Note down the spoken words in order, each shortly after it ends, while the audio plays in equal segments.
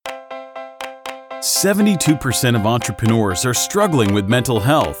72% of entrepreneurs are struggling with mental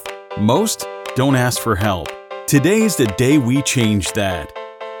health. Most don't ask for help. Today is the day we change that.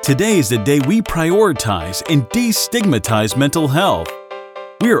 Today is the day we prioritize and destigmatize mental health.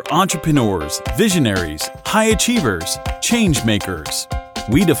 We are entrepreneurs, visionaries, high achievers, change makers.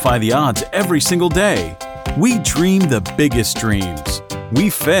 We defy the odds every single day. We dream the biggest dreams. We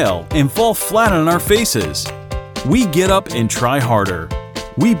fail and fall flat on our faces. We get up and try harder.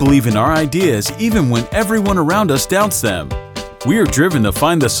 We believe in our ideas even when everyone around us doubts them. We are driven to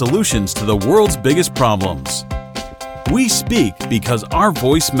find the solutions to the world's biggest problems. We speak because our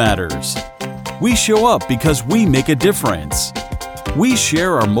voice matters. We show up because we make a difference. We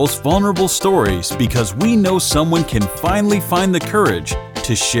share our most vulnerable stories because we know someone can finally find the courage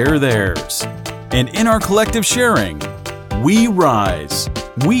to share theirs. And in our collective sharing, we rise,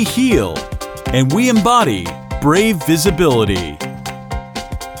 we heal, and we embody brave visibility.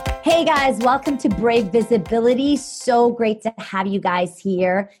 Hey guys, welcome to Brave Visibility. So great to have you guys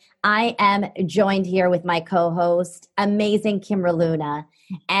here. I am joined here with my co-host, amazing Kimra Luna.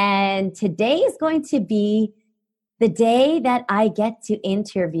 And today is going to be the day that I get to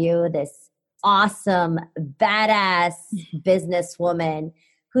interview this awesome, badass businesswoman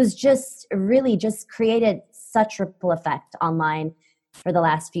who's just really just created such ripple effect online for the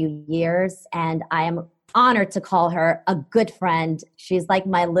last few years. And I am honored to call her a good friend. She's like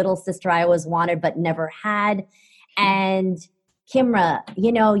my little sister I always wanted but never had. And Kimra,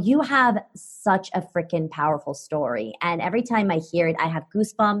 you know, you have such a freaking powerful story. And every time I hear it, I have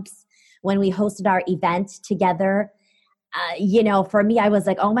goosebumps. When we hosted our event together, you know, for me, I was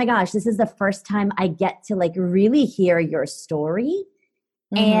like, oh my gosh, this is the first time I get to like really hear your story.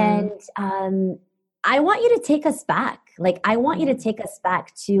 Mm-hmm. And I want you to take us back. Like, I want you to take us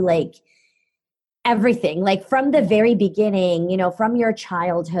back to like everything, like from the very beginning, you know, from your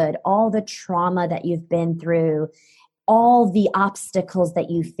childhood, all the trauma that you've been through, all the obstacles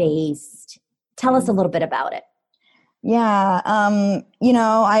that you faced. Tell us a little bit about it. Yeah. You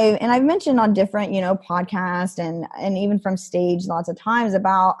know, I've mentioned on different, you know, podcasts and even from stage lots of times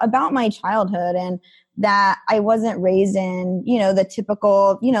about my childhood, and that I wasn't raised in, you know, the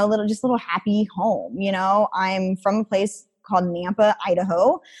typical, you know, little happy home. You know, I'm from a place called Nampa,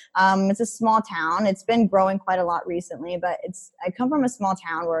 Idaho. It's a small town. It's been growing quite a lot recently, but I come from a small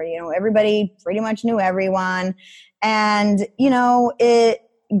town where, you know, everybody pretty much knew everyone. And, you know,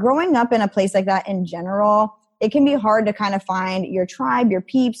 growing up in a place like that in general, it can be hard to kind of find your tribe, your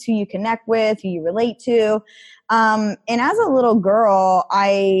peeps, who you connect with, who you relate to. And as a little girl,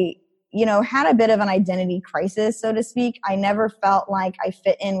 I, you know, had a bit of an identity crisis, so to speak. I never felt like I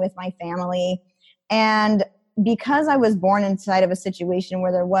fit in with my family. And because I was born inside of a situation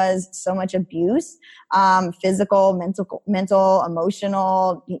where there was so much abuse, physical, mental,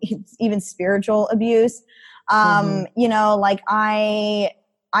 emotional, even spiritual abuse, you know, like I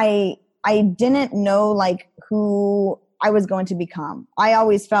didn't know like who I was going to become. I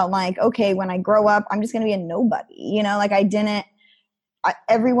always felt like, okay, when I grow up, I'm just going to be a nobody, you know, like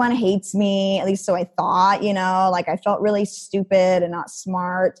everyone hates me, at least so I thought, you know, like I felt really stupid and not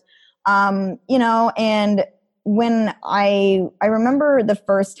smart, you know, and when I remember the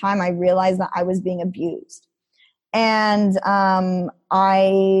first time I realized that I was being abused. And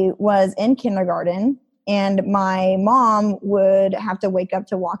I was in kindergarten, and my mom would have to wake up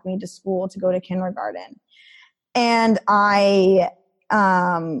to walk me to school to go to kindergarten. And I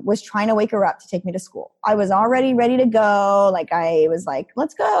was trying to wake her up to take me to school. I was already ready to go. Like I was like,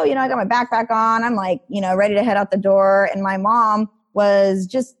 let's go. You know, I got my backpack on. I'm like, you know, ready to head out the door. And my mom was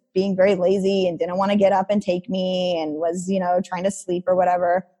just being very lazy and didn't want to get up and take me, and was, you know, trying to sleep or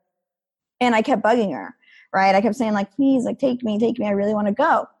whatever. And I kept bugging her, right? I kept saying like, please, like, take me. I really want to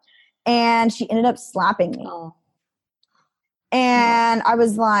go. And she ended up slapping me. Oh. And I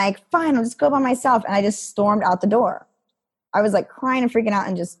was like, fine, I'll just go by myself. And I just stormed out the door. I was like crying and freaking out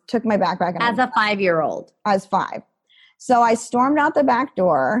and just took my backpack. As a 5-year-old. I was 5. So I stormed out the back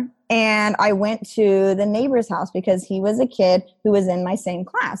door and I went to the neighbor's house because he was a kid who was in my same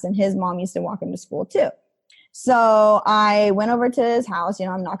class, and his mom used to walk him to school too. So I went over to his house, you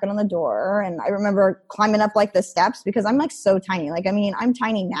know, I'm knocking on the door, and I remember climbing up like the steps because I'm like so tiny. Like, I mean, I'm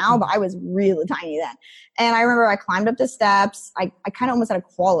tiny now, but I was really tiny then. And I remember I climbed up the steps. I kind of almost had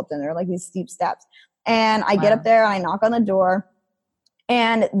to crawl up them. There were like these steep steps. And I get up there and I knock on the door.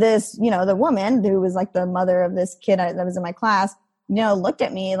 And this, you know, the woman who was like the mother of this kid that was in my class, you know, looked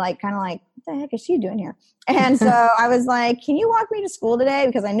at me like, kind of like, what the heck is she doing here? And so I was like, can you walk me to school today?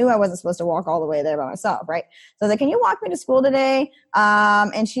 Because I knew I wasn't supposed to walk all the way there by myself, right? So I was like, can you walk me to school today?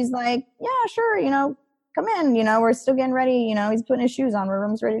 And she's like, yeah, sure, you know, come in, we're still getting ready. He's putting his shoes on. Our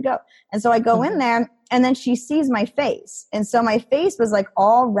room's ready to go. And so I go in there, and then she sees my face. And so my face was like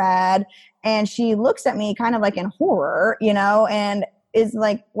all red, and she looks at me kind of like in horror, and is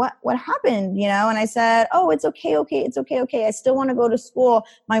like, what happened? And I said, oh, it's okay. It's okay. I still want to go to school.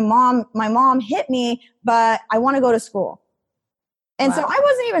 My mom hit me, but I want to go to school. And so I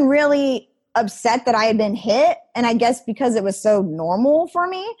wasn't even really upset that I had been hit. And I guess because it was so normal for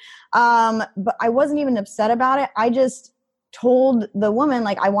me, but I wasn't even upset about it. I just told the woman,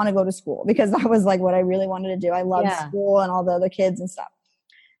 like, I want to go to school, because that was like what I really wanted to do. I loved school and all the other kids and stuff.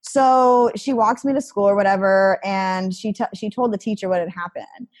 So she walks me to school or whatever, and she told the teacher what had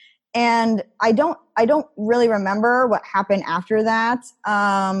happened. And I don't really remember what happened after that.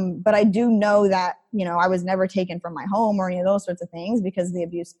 But I do know that, I was never taken from my home or any of those sorts of things, because the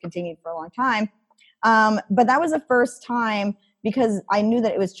abuse continued for a long time. But that was the first time, because I knew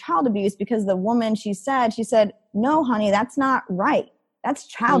that it was child abuse, because the woman, she said, no, honey, that's not right. That's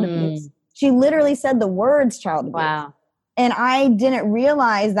child abuse. She literally said the words child abuse. Wow. And I didn't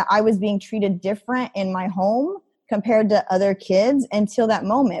realize that I was being treated different in my home compared to other kids until that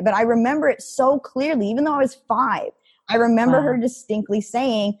moment. But I remember it so clearly, even though I was 5. I remember her distinctly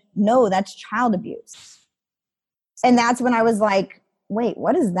saying, no, that's child abuse. And that's when I was like, wait,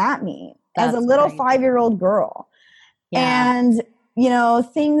 what does that mean? As a little 5-year-old girl. Yeah. And,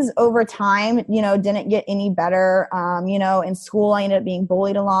 things over time, didn't get any better. In school, I ended up being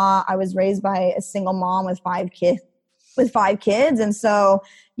bullied a lot. I was raised by a single mom with 5 kids. And so,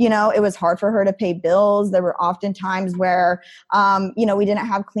 it was hard for her to pay bills. There were often times where, we didn't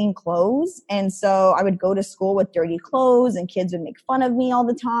have clean clothes. And so I would go to school with dirty clothes, and kids would make fun of me all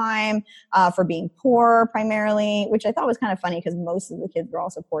the time for being poor primarily, which I thought was kind of funny, because most of the kids were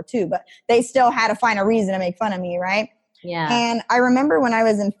also poor too, but they still had to find a reason to make fun of me. Right. Yeah. And I remember when I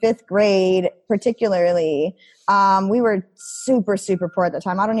was in 5th grade, particularly, we were super, super poor at the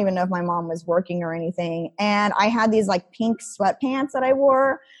time. I don't even know if my mom was working or anything. And I had these like pink sweatpants that I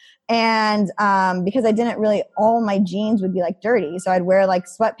wore. And because I didn't really, all my jeans would be like dirty. So I'd wear like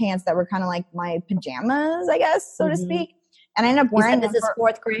sweatpants that were kind of like my pajamas, I guess, so to speak. And I ended up wearing them. This is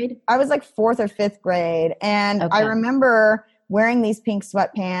 4th grade? I was like 4th or 5th grade. And I remember wearing these pink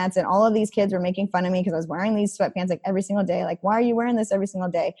sweatpants, and all of these kids were making fun of me because I was wearing these sweatpants like every single day. Like, why are you wearing this every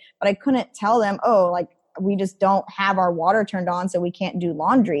single day? But I couldn't tell them, we just don't have our water turned on, so we can't do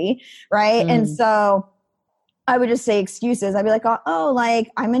laundry. Right. And so I would just say excuses. I'd be like,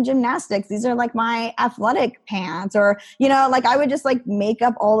 like I'm in gymnastics. These are like my athletic pants, or, I would just like make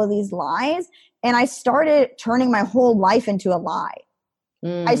up all of these lies. And I started turning my whole life into a lie.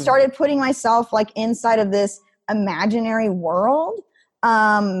 I started putting myself like inside of this imaginary world.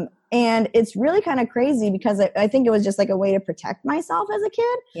 And it's really kind of crazy, because I think it was just like a way to protect myself as a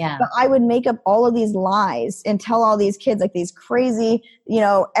kid. Yeah. But I would make up all of these lies and tell all these kids like these crazy,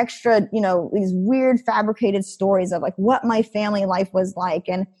 extra, these weird fabricated stories of like what my family life was like.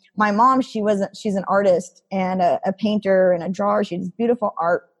 And my mom, she's an artist and a painter and a drawer. She does beautiful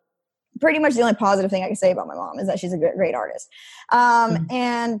art. Pretty much the only positive thing I can say about my mom is that she's a great artist.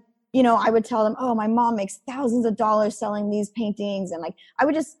 And I would tell them, my mom makes thousands of dollars selling these paintings. And like, I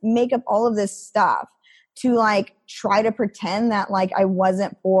would just make up all of this stuff to like try to pretend that like I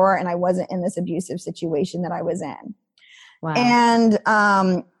wasn't poor and I wasn't in this abusive situation that I was in. Wow. And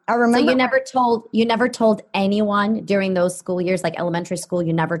I remember. So you never told anyone during those school years, like elementary school,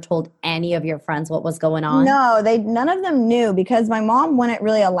 you never told any of your friends what was going on? No, none of them knew, because my mom wouldn't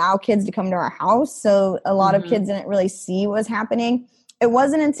really allow kids to come to our house. So a lot of kids didn't really see what was happening. It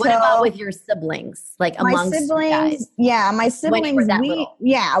wasn't until. What about with your siblings? Like amongst you guys? Yeah, my siblings.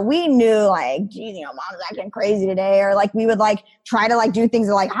 We knew like, geez, mom's acting crazy today, or like we would like try to like do things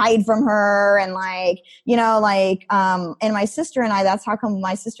to like hide from her, and like and my sister and I. That's how come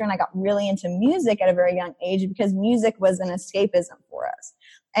my sister and I got really into music at a very young age, because music was an escapism for us.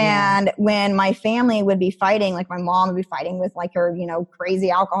 And when my family would be fighting, like my mom would be fighting with like her,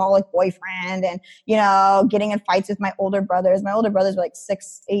 crazy alcoholic boyfriend, and, getting in fights with my older brothers. My older brothers were like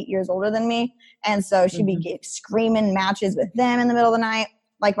 6-8 years older than me. And so she'd be screaming matches with them in the middle of the night.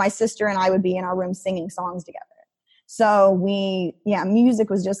 Like my sister and I would be in our room singing songs together. So music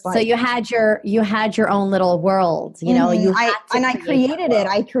was just like. So you had your own little world, I created it.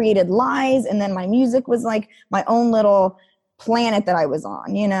 I created lies. And then my music was like my own little planet that I was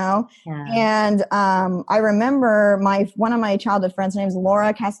on, Yeah. And I remember one of my childhood friends, her name is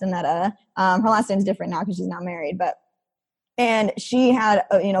Laura Castaneda. Her last name is different now because she's not married, and she had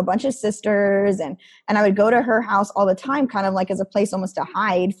a bunch of sisters, and I would go to her house all the time, kind of like as a place almost to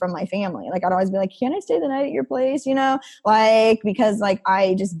hide from my family. Like I'd always be like, can I stay the night at your place? Because like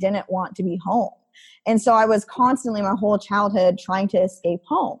I just didn't want to be home. And so I was constantly my whole childhood trying to escape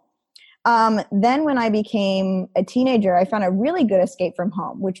home. Then when I became a teenager, I found a really good escape from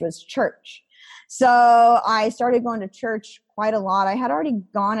home, which was church. So I started going to church quite a lot. I had already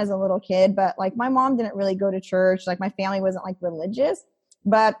gone as a little kid, but like my mom didn't really go to church. Like my family wasn't like religious,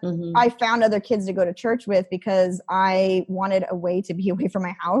 but I found other kids to go to church with because I wanted a way to be away from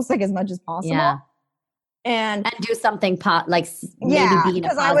my house, like as much as possible. Yeah. And do something maybe be in a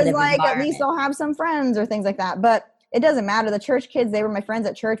because I was positive like, at environment. least I'll have some friends or things like that. But it doesn't matter. The church kids, they were my friends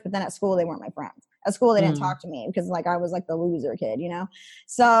at church, but then at school, they weren't my friends. At school, they didn't talk to me because like I was like the loser kid, you know?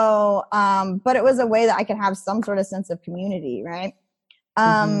 So, but it was a way that I could have some sort of sense of community, right?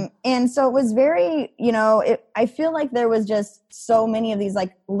 And so it was very, you know, I feel like there was just so many of these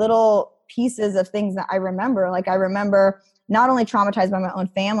like little pieces of things that I remember. Like I remember not only traumatized by my own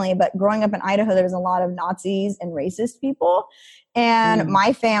family, but growing up in Idaho, there was a lot of Nazis and racist people. And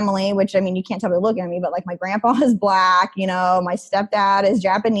my family, which, I mean, you can't tell by looking at me, but like my grandpa is black, you know, my stepdad is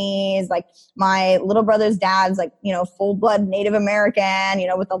Japanese, like my little brother's dad's like, you know, full blood Native American, you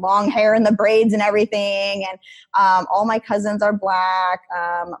know, with the long hair and the braids and everything. And all my cousins are black.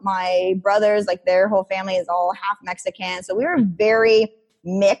 My brothers, like their whole family is all half Mexican. So we were a very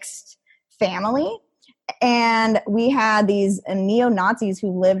mixed family. And we had these neo-Nazis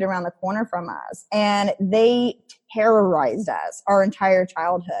who lived around the corner from us, and they terrorized us our entire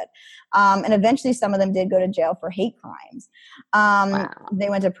childhood. And eventually some of them did go to jail for hate crimes. They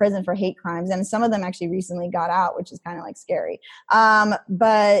went to prison for hate crimes, and some of them actually recently got out, which is kind of like scary.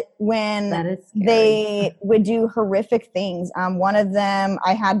 But when they would do horrific things, one of them,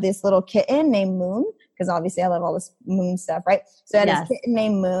 I had this little kitten named Moon, because obviously I love all this Moon stuff, right? So I had this kitten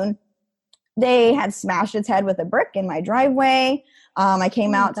named Moon. They had smashed its head with a brick in my driveway. I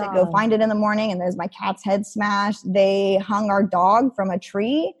came out to go find it in the morning, and there's my cat's head smashed. They hung our dog from a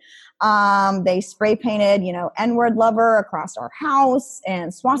tree. They spray painted, you know, N-word lover across our house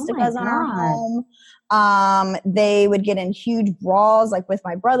and swastikas on our home. They would get in huge brawls, like with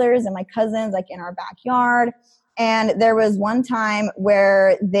my brothers and my cousins, like in our backyard. And there was one time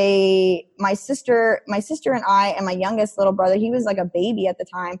where my sister and I and my youngest little brother, he was like a baby at the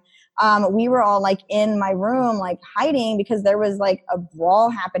time. We were all like in my room, like hiding because there was like a brawl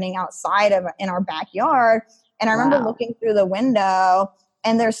happening outside in our backyard. And I remember looking through the window,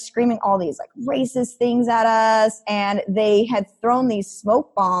 and they're screaming all these like racist things at us. And they had thrown these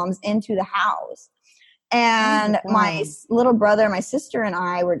smoke bombs into the house. And my little brother, my sister, and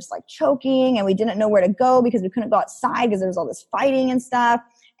I were just like choking, and we didn't know where to go because we couldn't go outside because there was all this fighting and stuff.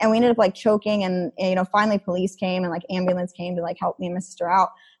 And we ended up like choking, and you know, finally police came and like ambulance came to like help me and my sister out.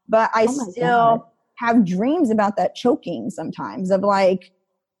 But I still have dreams about that choking sometimes, of like,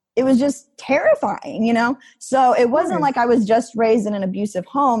 it was just terrifying, you know? So it wasn't like I was just raised in an abusive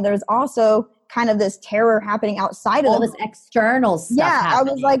home. There was also kind of this terror happening outside of all this external stuff happening.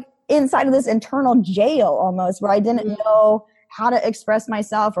 I was like inside of this internal jail almost, where I didn't know how to express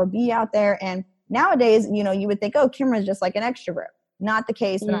myself or be out there. And nowadays, you know, you would think, oh, Kimra's just like an extrovert. Not the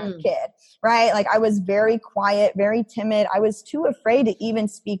case when I was a kid, right? Like I was very quiet, very timid. I was too afraid to even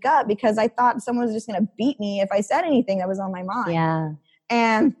speak up because I thought someone was just going to beat me if I said anything that was on my mind. Yeah.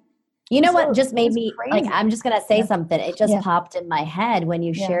 And you know what just made me like, I'm just going to say something. It just popped in my head when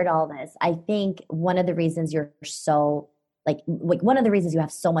you shared all this. I think one of the reasons you're so like one of the reasons you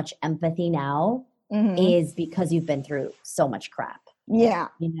have so much empathy now is because you've been through so much crap. Yeah.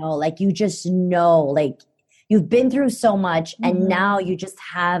 You know, like you just know, like you've been through so much, and now you just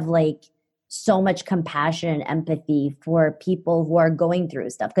have like so much compassion and empathy for people who are going through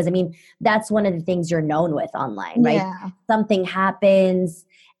stuff. Because I mean, that's one of the things you're known with online, right? Yeah. Something happens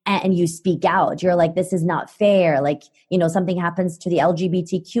and you speak out. You're like, this is not fair. Like, you know, something happens to the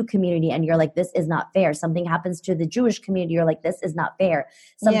LGBTQ community and you're like, this is not fair. Something happens to the Jewish community. You're like, this is not fair.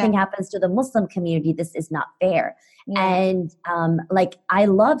 Something happens to the Muslim community. This is not fair. Yeah. And like, I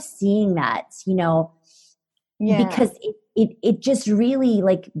love seeing that, you know, because it just really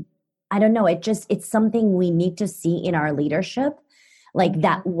like, I don't know, it's something we need to see in our leadership, like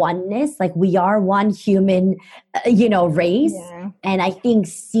that oneness, like we are one human, you know, race. Yeah. And I think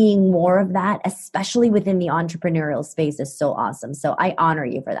seeing more of that, especially within the entrepreneurial space, is so awesome. So I honor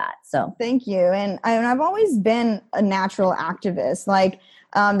you for that. So thank you. And I've always been a natural activist. Like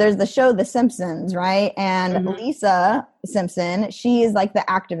there's the show The Simpsons, right? And Lisa Simpson, she is like the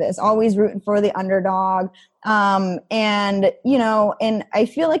activist, always rooting for the underdog. And, you know, and I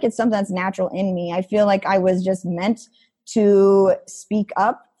feel like it's something that's natural in me. I feel like I was just meant to speak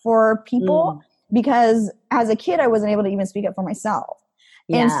up for people because as a kid, I wasn't able to even speak up for myself.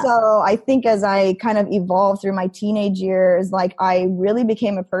 Yeah. And so I think as I kind of evolved through my teenage years, like I really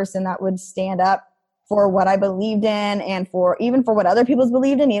became a person that would stand up for what I believed in, and for what other people's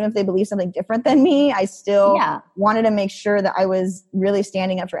believed in, even if they believe something different than me, I still wanted to make sure that I was really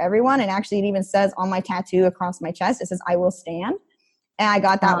standing up for everyone. And actually it even says on my tattoo across my chest, it says, "I will stand." And I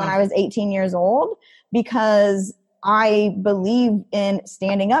got that when I was 18 years old, because I believe in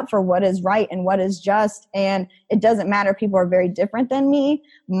standing up for what is right and what is just. And it doesn't matter. People are very different than me.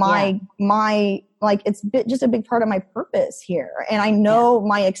 Like, it's just a big part of my purpose here. And I know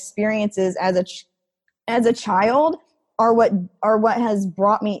my experiences as a child are what has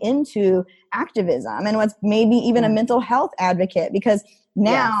brought me into activism, and what's made me even a mental health advocate, because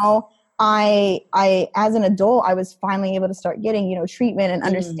now I as an adult, I was finally able to start getting, treatment and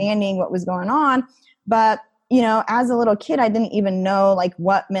understanding what was going on. But as a little kid, I didn't even know like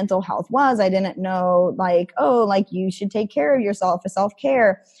what mental health was. I didn't know like, oh, like you should take care of yourself,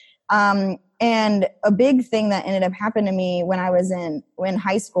 self-care. And a big thing that ended up happening to me when I was in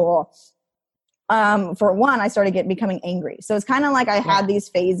high school, for one, I started becoming angry. So it's kind of like I had these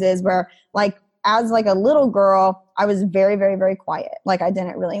phases where, like, as like a little girl, I was very, very, very quiet. Like, I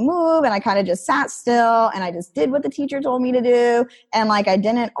didn't really move, and I kind of just sat still, and I just did what the teacher told me to do. And like, I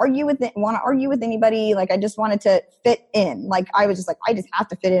didn't want to argue with anybody. Like, I just wanted to fit in. Like, I was just like, I just have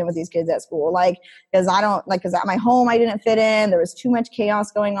to fit in with these kids at school. Like, because at my home, I didn't fit in. There was too much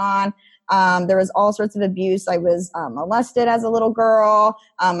chaos going on. There was all sorts of abuse. I was molested as a little girl.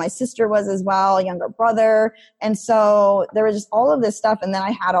 My sister was as well, a younger brother. And so there was just all of this stuff. And then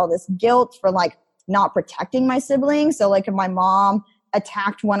I had all this guilt for like not protecting my siblings. So like if my mom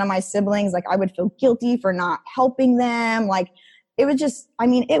attacked one of my siblings, like I would feel guilty for not helping them. Like it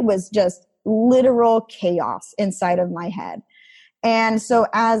was just literal chaos inside of my head. And so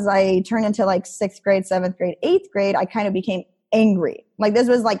as I turned into like 6th grade, 7th grade, 8th grade, I kind of became angry. Like this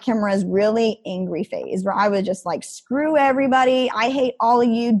was like Kimra's really angry phase, where I was just like, screw everybody. I hate all of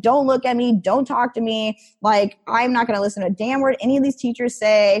you. Don't look at me. Don't talk to me. Like, I'm not going to listen to a damn word any of these teachers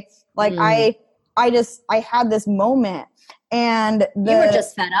say. Like, I had this moment, and you were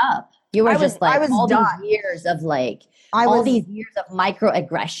just fed up. You were just like, all done. These years of like, these years of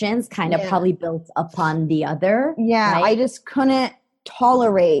microaggressions kind of probably built upon the other. Yeah. Right? I just couldn't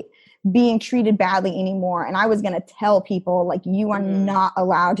tolerate being treated badly anymore. And I was going to tell people, like, you are not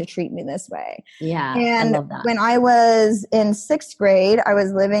allowed to treat me this way. Yeah. And I love that. when I was in 6th grade, I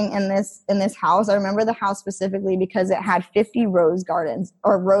was living in this house. I remember the house specifically because it had 50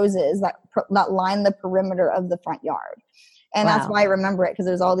 roses that lined the perimeter of the front yard. And that's why I remember it, because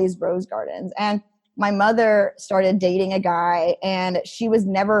there's all these rose gardens. And my mother started dating a guy, and she was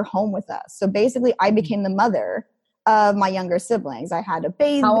never home with us. So basically I became the mother of my younger siblings. I had to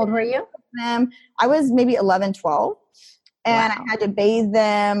bathe How old were you? them. I was maybe 11, 12. And I had to bathe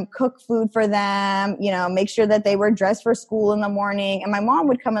them, cook food for them, make sure that they were dressed for school in the morning. And my mom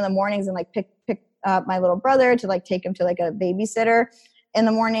would come in the mornings and like pick up my little brother to like take him to like a babysitter in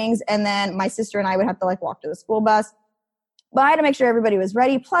the mornings. And then my sister and I would have to like walk to the school bus. But I had to make sure everybody was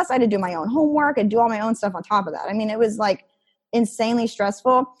ready. Plus I had to do my own homework and do all my own stuff on top of that. I mean, it was like insanely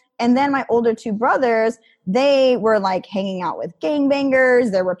stressful. And then my older 2 brothers, they were like hanging out with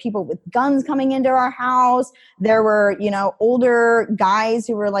gangbangers. There were people with guns coming into our house. There were, older guys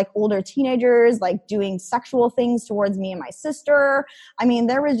who were like older teenagers, like doing sexual things towards me and my sister. I mean,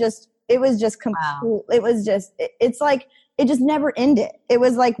 it was just complete. It was just, it's like, it just never ended. It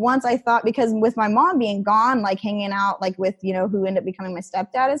was like, once I thought, because with my mom being gone, like hanging out like with, who ended up becoming my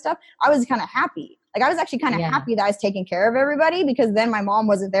stepdad and stuff, I was kind of happy. Like I was actually kind of happy that I was taking care of everybody, because then my mom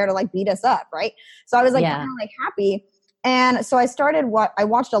wasn't there to like beat us up. Right. So I was like, kind of like happy. And so I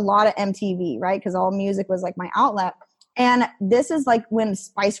watched a lot of MTV, right? Because all music was like my outlet. And this is like when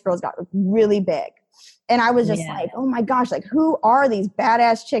Spice Girls got really big. And I was just like, oh my gosh, like who are these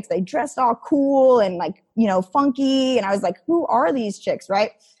badass chicks? They dressed all cool and like, funky. And I was like, who are these chicks?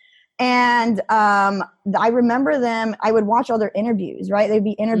 Right. And I remember them, I would watch all their interviews, right? They'd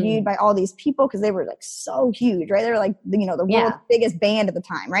be interviewed by all these people because they were like so huge, right? They were like, the world's biggest band at the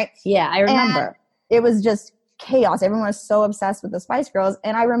time, right? Yeah, I remember. And it was just chaos. Everyone was so obsessed with the Spice Girls.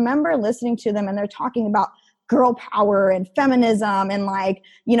 And I remember listening to them, and they're talking about girl power and feminism and like,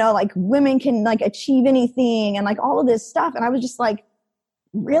 like women can like achieve anything and like all of this stuff. And I was just like,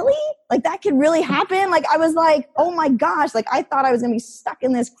 really? Like that could really happen? Like I was like, oh my gosh, like I thought I was gonna be stuck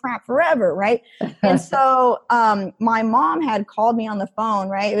in this crap forever, right? And so my mom had called me on the phone,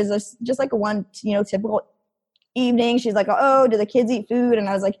 right? It was just like a one, typical evening. She's like, oh, do the kids eat food? And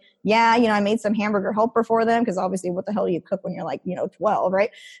I was like, yeah, I made some hamburger helper for them, because obviously what the hell do you cook when you're like 12, right?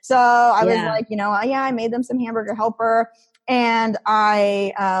 So I was like, I made them some hamburger helper. And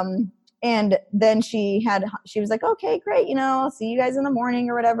and then she was like, okay, great. I'll see you guys in the morning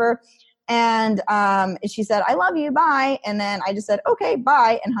or whatever. And she said, I love you, bye. And then I just said, okay,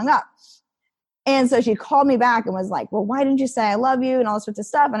 bye, and hung up. And so she called me back and was like, well, why didn't you say I love you and all sorts of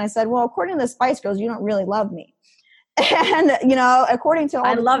stuff? And I said, well, according to the Spice Girls, you don't really love me. And, you know, according to all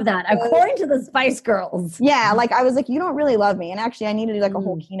I love that. According to the Spice Girls. Yeah, like I was like, you don't really love me. And actually, I need to do like a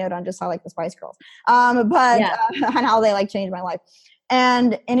whole keynote on just how I like the Spice Girls. And how they like changed my life.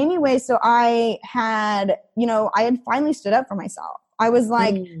 And anyway, so I had finally stood up for myself. I was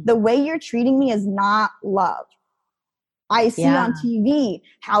like, the way you're treating me is not love. I see on TV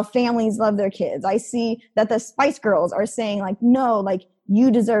how families love their kids. I see that the Spice Girls are saying like, no, like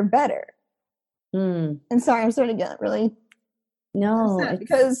you deserve better. And sorry, I'm starting to get really upset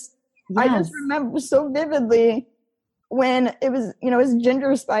because I just remember so vividly when it was, you know, it was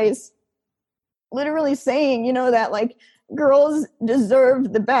Ginger Spice literally saying, you know, that like girls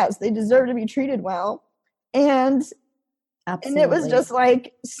deserve the best. They deserve to be treated well. And it was just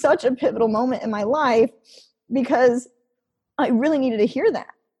like such a pivotal moment in my life because I really needed to hear that.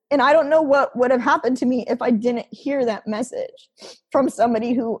 And I don't know what would have happened to me if I didn't hear that message from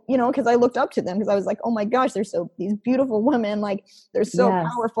somebody who, you know, because I looked up to them because I was like, oh my gosh, these beautiful women, like they're so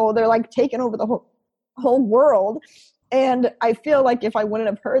powerful. They're like taking over the whole world. And I feel like if I wouldn't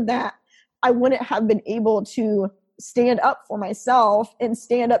have heard that, I wouldn't have been able to stand up for myself and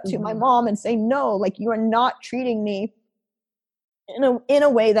stand up to my mom and say, no, like you are not treating me in a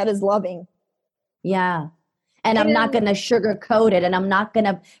way that is loving. Yeah. And I'm not going to sugarcoat it and I'm not going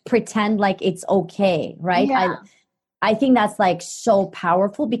to pretend like it's okay. Right. Yeah. I think that's like so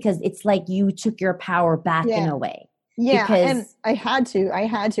powerful because it's like you took your power back in a way. Yeah. And I had to.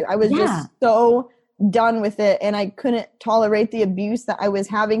 I was just so done with it. And I couldn't tolerate the abuse that I was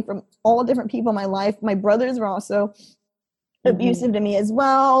having from all different people in my life. My brothers were also abusive to me as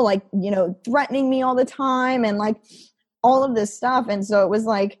well. Like, you know, threatening me all the time and like all of this stuff. And so it was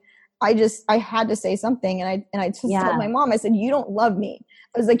like, I had to say something. And I just told my mom, I said, you don't love me.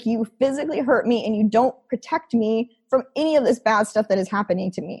 I was like, you physically hurt me and you don't protect me from any of this bad stuff that is happening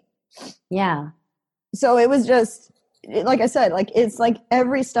to me. Yeah. So it was just, like I said, like, it's like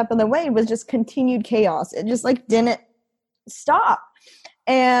every step of the way was just continued chaos. It just like didn't stop.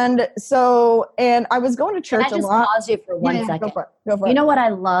 And so, and I was going to church a lot. Can I just pause you for 1 second? Go for it. You know what I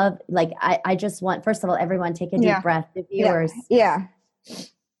love? Like, I just want, first of all, everyone take a deep breath. The viewers. Yeah.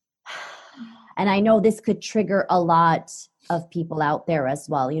 And I know this could trigger a lot of people out there as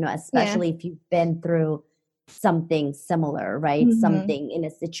well, you know, especially if you've been through something similar, right? Something in a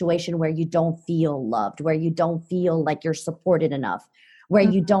situation where you don't feel loved, where you don't feel like you're supported enough, where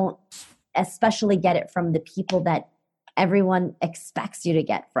you don't especially get it from the people that everyone expects you to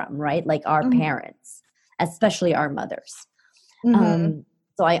get from, right? Like our parents, especially our mothers. So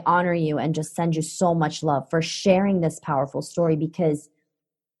I honor you and just send you so much love for sharing this powerful story, because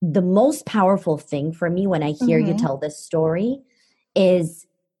the most powerful thing for me when I hear you tell this story is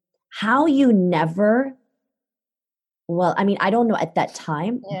how you never, well, I mean, I don't know at that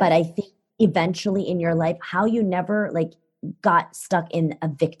time, but I think eventually in your life, how you never like got stuck in a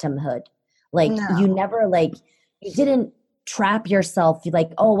victimhood. Like you never like, you didn't trap yourself like,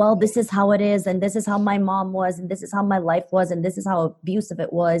 oh, well, this is how it is. And this is how my mom was. And this is how my life was. And this is how abusive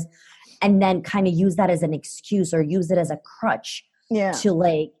it was. And then kind of use that as an excuse or use it as a crutch to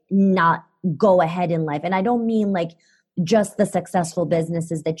like not go ahead in life. And I don't mean like just the successful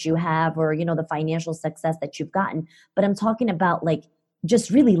businesses that you have or, you know, the financial success that you've gotten, but I'm talking about like just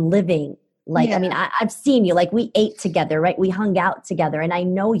really living. Like, I mean, I've seen you, like we ate together, right? We hung out together and I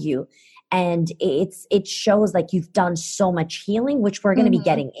know you. And it shows like you've done so much healing, which we're going to be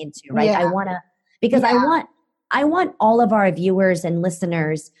getting into, right? I want to, because I want all of our viewers and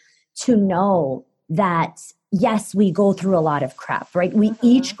listeners to know that, yes, we go through a lot of crap, right? We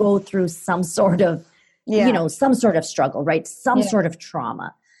each go through some sort of, you know, some sort of struggle, right? Some sort of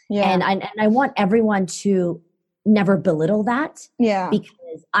trauma. And I want everyone to never belittle that.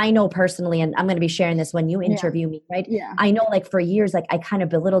 Because I know personally, and I'm going to be sharing this when you interview me, right? I know like for years, like I kind of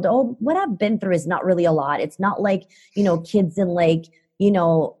belittled, oh, what I've been through is not really a lot. It's not like, you know, kids in like, you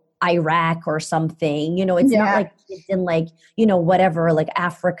know, Iraq or something, you know, it's not like kids in like, you know, whatever, like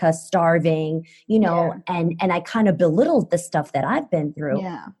Africa starving, you know, and I kind of belittled the stuff that I've been through,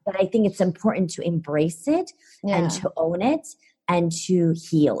 but I think it's important to embrace it and to own it and to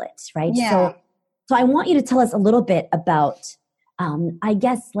heal it. Right. So I want you to tell us a little bit about, I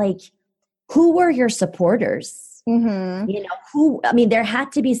guess, like, who were your supporters? You know, I mean, there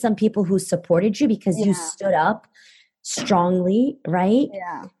had to be some people who supported you because you stood up strongly, right?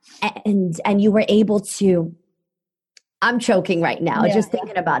 And you were able to, I'm choking right now just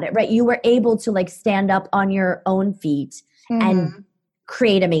thinking about it, right? You were able to like stand up on your own feet and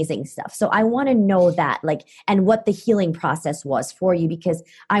create amazing stuff. So I want to know that, like, and what the healing process was for you, because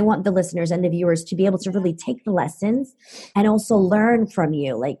I want the listeners and the viewers to be able to really take the lessons and also learn from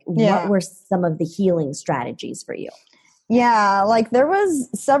you. Like, what were some of the healing strategies for you? Yeah, like there was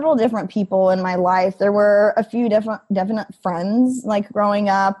several different people in my life. There were a few definite friends like growing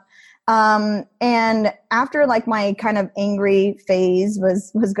up. And after like my kind of angry phase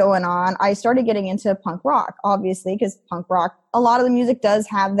was going on, I started getting into punk rock, obviously, because punk rock, a lot of the music does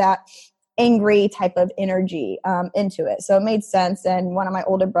have that angry type of energy into it. So it made sense. And one of my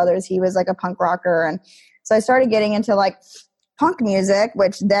older brothers, he was like a punk rocker. And so I started getting into like punk music,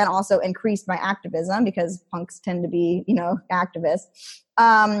 which then also increased my activism because punks tend to be, you know, activists.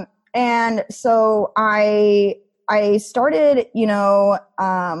 And so I started, you know,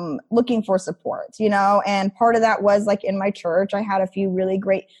 looking for support, you know, and part of that was like in my church, I had a few really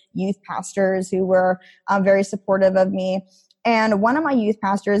great youth pastors who were very supportive of me. And one of my youth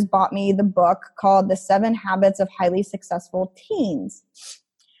pastors bought me the book called The 7 Habits of Highly Successful Teens.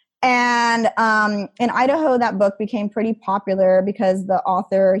 And in Idaho, that book became pretty popular because the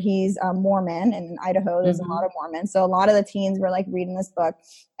author, he's Mormon, and in Idaho, there's a lot of Mormons. So a lot of the teens were like reading this book.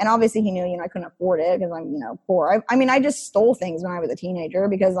 And obviously he knew, you know, I couldn't afford it because I'm, you know, poor. I mean, I just stole things when I was a teenager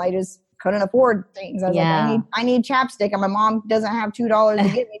because I just couldn't afford things. I was like, I need chapstick, and my mom doesn't have $2 to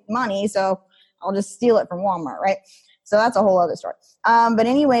give me money, so I'll just steal it from Walmart, right? So that's a whole other story. But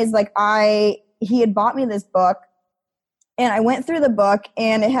anyways, like he had bought me this book. And I went through the book,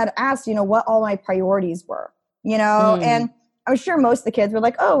 and it had asked, you know, what all my priorities were, you know, and I'm sure most of the kids were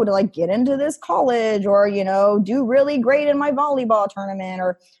like, oh, to like get into this college or, you know, do really great in my volleyball tournament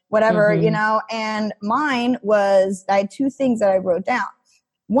or whatever, you know, and mine was, I had 2 things that I wrote down.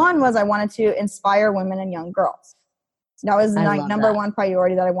 One was I wanted to inspire women and young girls. That was my number one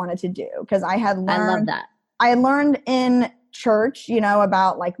priority that I wanted to do because I had learned, I had learned in church, you know,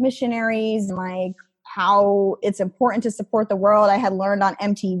 about like missionaries, like how it's important to support the world. I had learned on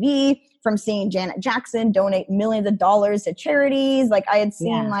MTV from seeing Janet Jackson donate millions of dollars to charities. Like I had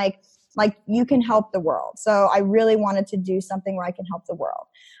seen like you can help the world. So I really wanted to do something where I can help the world.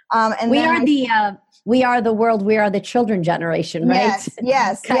 And we are the world, we are the children generation, right?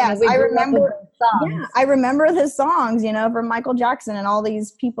 Yes. I remember the songs, you know, from Michael Jackson and all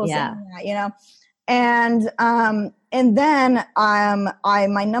these people singing that, you know. And then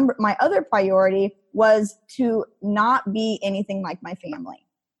my other priority was to not be anything like my family.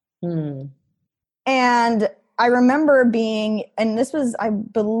 And I remember being, and this was, I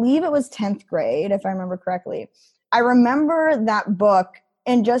believe it was 10th grade, if I remember correctly. I remember that book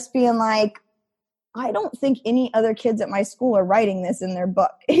and just being like, I don't think any other kids at my school are writing this in their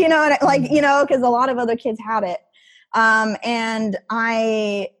book, you know, and like, you know, because a lot of other kids had it. And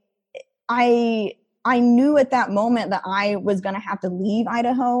I knew at that moment that I was going to have to leave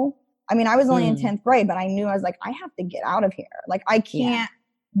Idaho. I mean, I was only in 10th grade, but I knew I was like, I have to get out of here. Like, I can't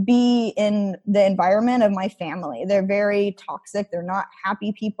be in the environment of my family. They're very toxic. They're not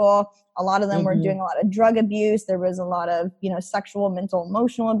happy people. A lot of them were doing a lot of drug abuse. There was a lot of, you know, sexual, mental,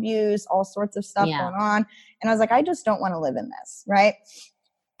 emotional abuse, all sorts of stuff going on. And I was like, I just don't want to live in this. Right.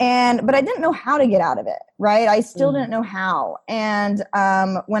 But I didn't know how to get out of it. Right. I still didn't know how. And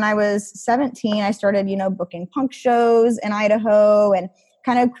when I was 17, I started, you know, booking punk shows in Idaho and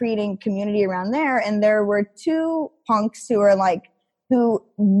kind of creating community around there. And there were 2 punks who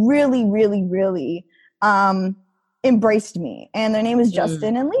really, really, really embraced me. And their name was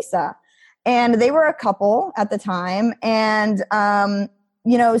Justin and Lisa. And they were a couple at the time. And,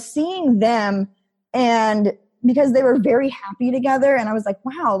 you know, seeing them, and because they were very happy together, and I was like,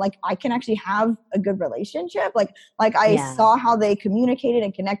 wow, like I can actually have a good relationship. Like I saw how they communicated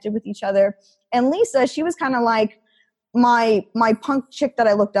and connected with each other. And Lisa, she was kind of like my punk chick that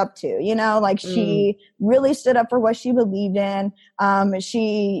I looked up to, you know, like she really stood up for what she believed in.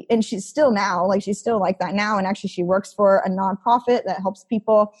 She's still now, like she's still like that now. And actually she works for a nonprofit that helps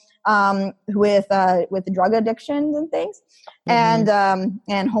people with drug addictions and things,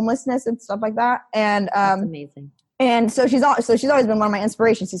 and homelessness and stuff like that. And that's amazing. And so she's always been one of my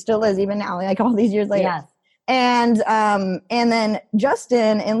inspirations. She still is, even now, like all these years later. Yes. And then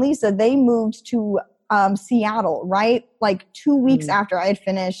Justin and Lisa, they moved to Seattle, right? Like 2 weeks after I had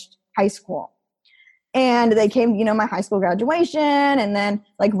finished high school. And they came, you know, my high school graduation. And then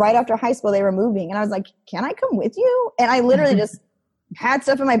like right after high school, they were moving. And I was like, can I come with you? And I literally just had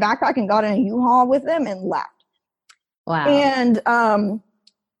stuff in my backpack and got in a U-Haul with them and left. Wow. And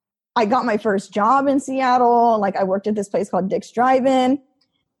I got my first job in Seattle. Like I worked at this place called Dick's Drive-In.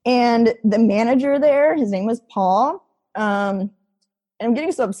 And the manager there, his name was Paul. And I'm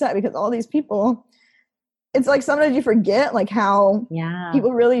getting so upset because all these people it's like sometimes you forget like how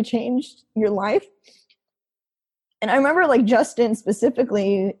people really changed your life. And I remember like Justin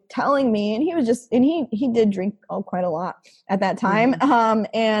specifically telling me, and he was just, and he did drink quite a lot at that time.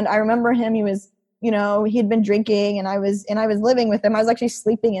 And I remember him, he was, you know, he'd been drinking, and I was living with him. I was actually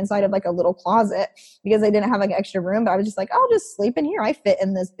sleeping inside of like a little closet because I didn't have like an extra room, but I was just like, I'll just sleep in here. I fit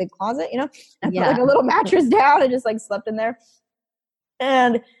in this big closet, you know, and I put like a little mattress down and just like slept in there.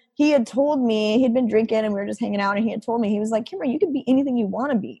 And he had told me, he'd been drinking and we were just hanging out, and he had told me, he was like, Kimber, you can be anything you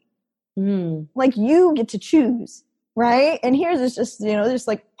want to be. Like you get to choose. Right. And here's this just, you know, just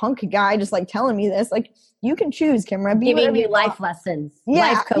like punk guy just like telling me this, like, you can choose, Kimber. Giving you life lessons.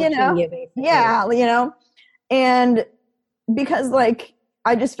 Life coaching, you know, you know, and because like,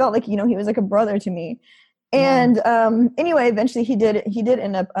 I just felt like, you know, he was like a brother to me. And anyway, eventually he did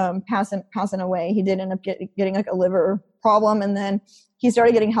end up passing away. He did end up getting like a liver problem, and then he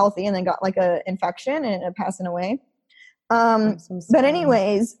started getting healthy and then got like a infection and ended up passing away. But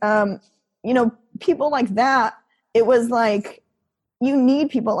anyways, you know, people like that, it was like, you need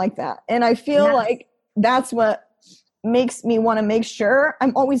people like that. And I feel like that's what makes me want to make sure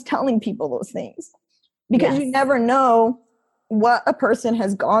I'm always telling people those things, because you never know what a person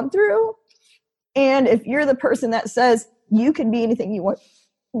has gone through. And if you're the person that says you can be anything you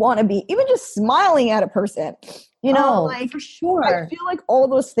want to be, even just smiling at a person, you know, like for sure. I feel like all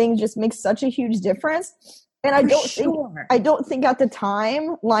those things just make such a huge difference. And I don't think at the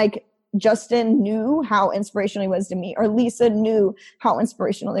time, like, Justin knew how inspirational he was to me, or Lisa knew how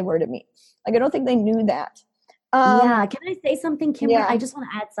inspirational they were to me. Like, I don't think they knew that. Can I say something, Kimber? I just want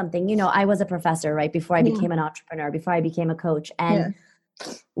to add something. You know, I was a professor, right, before I became an entrepreneur, before I became a coach. And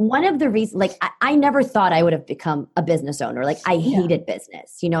one of the reasons, like, I never thought I would have become a business owner. Like, I hated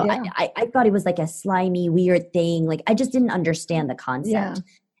business. You know, I thought it was like a slimy, weird thing. Like, I just didn't understand the concept.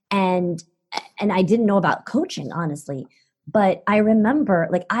 And I didn't know about coaching, honestly. But I remember,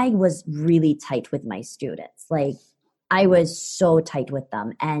 like, I was really tight with my students. Like, I was so tight with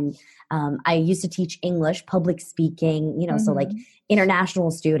them. And I used to teach English, public speaking, you know, so like international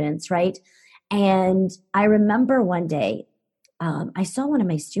students, right? And I remember one day, I saw one of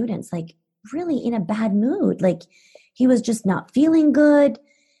my students, like, really in a bad mood. Like, he was just not feeling good.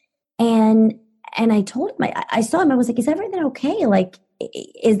 And I told him, I saw him, I was like, is everything okay? Like,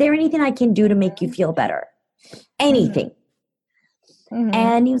 is there anything I can do to make you feel better? Anything.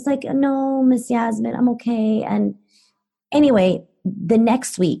 And he was like, no, Miss Yasmin, I'm okay. And anyway, the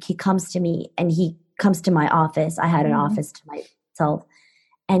next week he comes to me, and he comes to my office. I had an office to myself.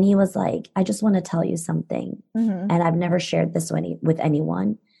 And he was like, I just want to tell you something. And I've never shared this with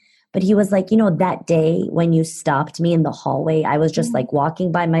anyone. But he was like, you know, that day when you stopped me in the hallway, I was just like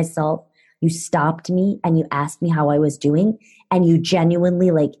walking by myself. You stopped me and you asked me how I was doing. And you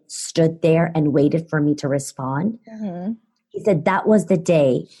genuinely like stood there and waited for me to respond. He said, that was the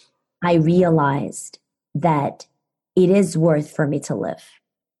day I realized that it is worth for me to live.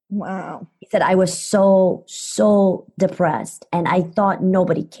 Wow. He said, I was so depressed, and I thought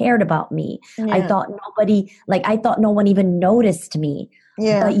nobody cared about me. I thought no one even noticed me.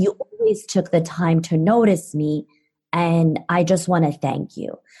 But you always took the time to notice me, and I just want to thank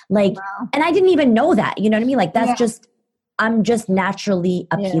you. Like, and I didn't even know that, you know what I mean? Like, that's just, I'm just naturally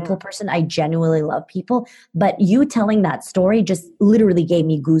a people person. I genuinely love people. But you telling that story just literally gave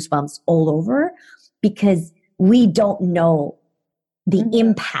me goosebumps all over, because we don't know the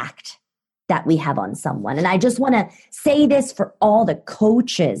impact that we have on someone. And I just want to say this for all the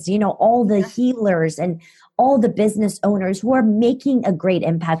coaches, you know, all the healers and all the business owners who are making a great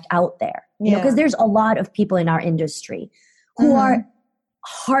impact out there. You know, because there's a lot of people in our industry who are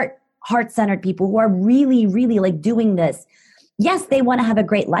heart-centered people, who are really, really like doing this. Yes, they want to have a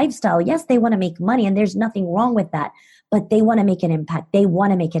great lifestyle. Yes, they want to make money, and there's nothing wrong with that. But they want to make an impact. They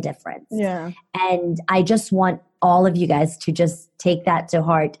want to make a difference. And I just want all of you guys to just take that to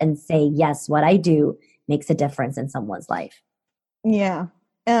heart and say, yes, what I do makes a difference in someone's life.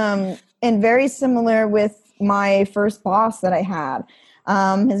 And very similar with my first boss that I had.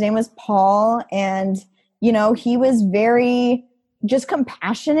 His name was Paul, and, you know, he was very just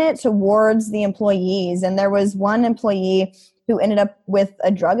compassionate towards the employees. And there was one employee who ended up with a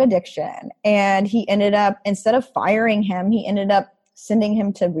drug addiction, and he ended up, instead of firing him, he ended up sending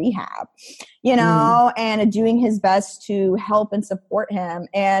him to rehab, you know, and doing his best to help and support him.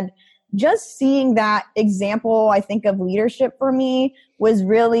 And just seeing that example, I think, of leadership for me was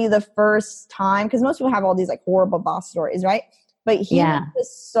really the first time, because most people have all these like horrible boss stories, right? But he was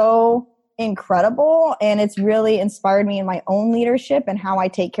just so incredible, and it's really inspired me in my own leadership and how I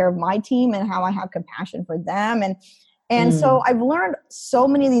take care of my team and how I have compassion for them. And so I've learned so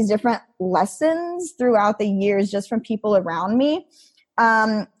many of these different lessons throughout the years just from people around me.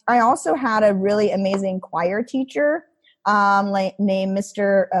 I also had a really amazing choir teacher named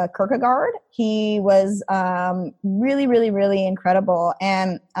Mr. Kierkegaard. He was really, really, really incredible.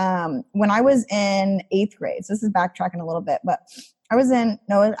 And when I was in 8th grade, so this is backtracking a little bit, but it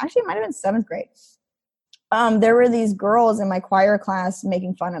might have been 7th grade. There were these girls in my choir class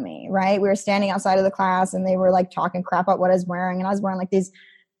making fun of me, right? We were standing outside of the class and they were like talking crap about what I was wearing. And I was wearing like these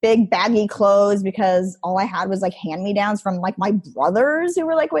big baggy clothes because all I had was like hand-me-downs from like my brothers who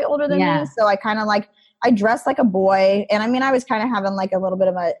were like way older than me. So I kind of like, I dressed like a boy. And I mean, I was kind of having like a little bit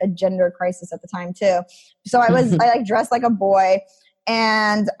of a gender crisis at the time too. So I like dressed like a boy,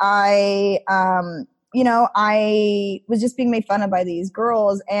 and I was just being made fun of by these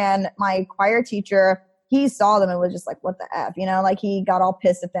girls. And my choir teacher, he saw them and was just like, what the F, like he got all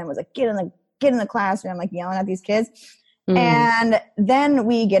pissed at them, was like, get in the classroom, like yelling at these kids. And then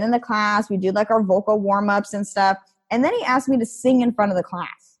we get in the class, we do like our vocal warm-ups and stuff. And then he asked me to sing in front of the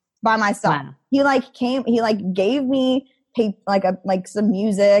class by myself. Wow. He gave me some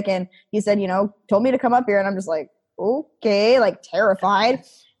music, and he said, told me to come up here. And I'm just like, okay, like terrified.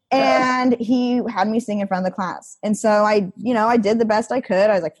 And he had me sing in front of the class. And so I did the best I could.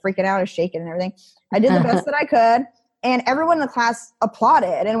 I was like freaking out, I was shaking and everything. I did the best that I could. And everyone in the class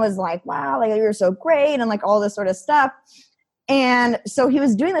applauded and was like, wow, like you were so great, and like all this sort of stuff. And so he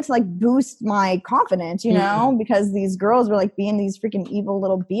was doing that to like boost my confidence, because these girls were like being these freaking evil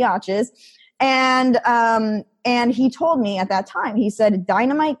little biatches. And he told me at that time, he said,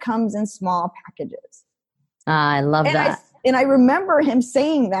 dynamite comes in small packages. I love that. And I remember him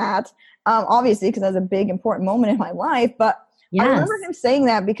saying that, obviously, because that was a big, important moment in my life. But I remember him saying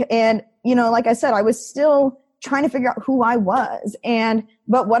that because, like I said, I was still trying to figure out who I was.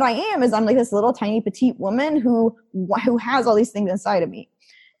 But what I am is I'm like this little tiny petite woman who has all these things inside of me.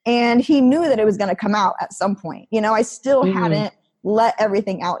 And he knew that it was going to come out at some point. I still hadn't let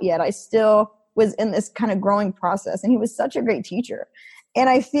everything out yet. I still was in this kind of growing process. And he was such a great teacher. And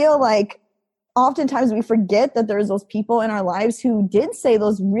I feel like oftentimes we forget that there's those people in our lives who did say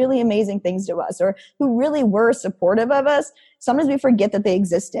those really amazing things to us, or who really were supportive of us. Sometimes we forget that they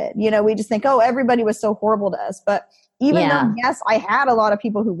existed. We just think, everybody was so horrible to us. But even though, yes, I had a lot of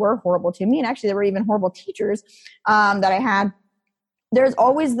people who were horrible to me, and actually there were even horrible teachers that I had, there's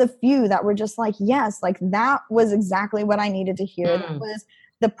always the few that were just like, yes, like that was exactly what I needed to hear. That was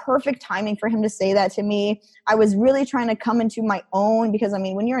the perfect timing for him to say that to me. I was really trying to come into my own, because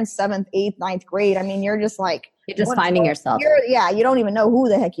when you're in 7th, 8th, 9th grade, you're just like, you're just finding yourself. You don't even know who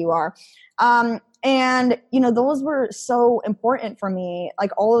the heck you are. And those were so important for me.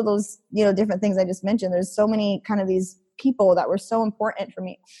 Like all of those, different things I just mentioned, there's so many kind of these people that were so important for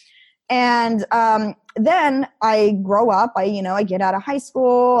me. And then I grow up, I get out of high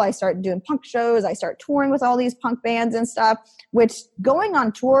school, I start doing punk shows, I start touring with all these punk bands and stuff, which going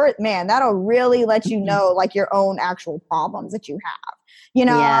on tour, man, that'll really let you know like your own actual problems that you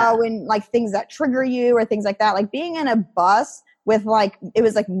have, when like things that trigger you or things like that, like being in a bus with like, it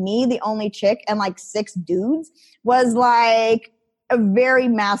was like me, the only chick, and like 6 dudes was like a very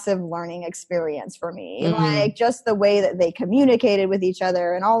massive learning experience for me. Like just the way that they communicated with each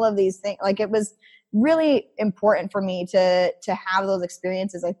other and all of these things, like it was really important for me to have those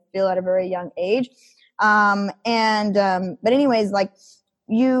experiences, I feel, at a very young age. But anyways, like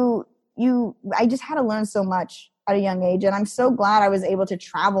I just had to learn so much at a young age. And I'm so glad I was able to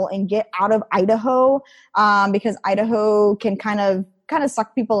travel and get out of Idaho, because Idaho can kind of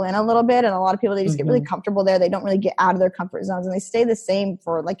suck people in a little bit. And a lot of people, they just get really comfortable there. They don't really get out of their comfort zones, and they stay the same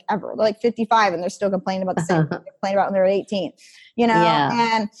for like ever. They're like 55 and they're still complaining about the same thing they complained about when they were 18,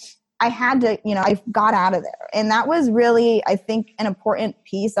 and I had to, I got out of there. And that was really, I think, an important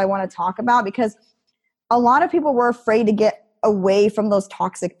piece I want to talk about, because a lot of people were afraid to get away from those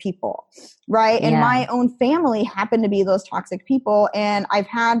toxic people, right? And my own family happened to be those toxic people. And I've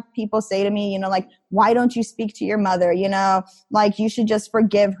had people say to me, like, why don't you speak to your mother? Like you should just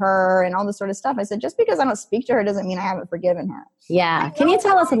forgive her and all this sort of stuff. I said, just because I don't speak to her doesn't mean I haven't forgiven her. Yeah. Can you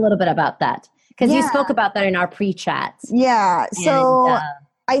tell us a little bit about that? Because you spoke about that in our pre-chats. Yeah. So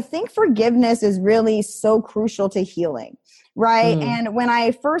I think forgiveness is really so crucial to healing. Right. And when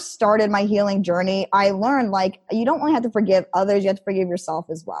I first started my healing journey, I learned like you don't only have to forgive others, you have to forgive yourself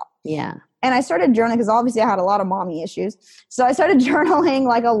as well. Yeah. And I started journaling because obviously I had a lot of mommy issues. So I started journaling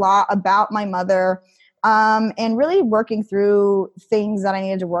like a lot about my mother, and really working through things that I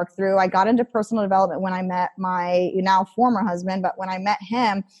needed to work through. I got into personal development when I met my now former husband, but when I met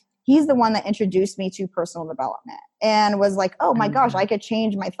him, he's the one that introduced me to personal development and was like, oh my gosh, I could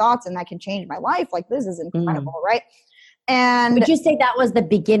change my thoughts and that can change my life. Like this is incredible. Right. And would you say that was the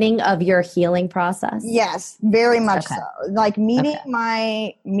beginning of your healing process? yes, very much Okay. so. Like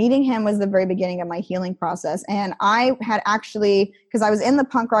meeting him was the very beginning of my healing process. And I had actually, because I was in the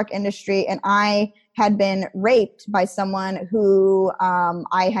punk rock industry and I had been raped by someone who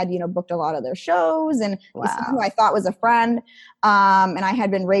I had, booked a lot of their shows, and someone who I thought was a friend. And I had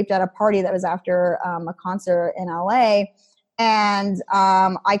been raped at a party that was after a concert in LA. And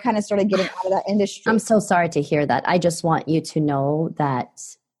I kind of started getting out of that industry. I'm so sorry to hear that. I just want you to know that,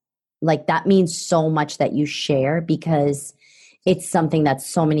 like, that means so much that you share, because it's something that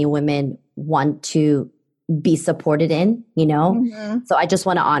so many women want to be supported in, Mm-hmm. So I just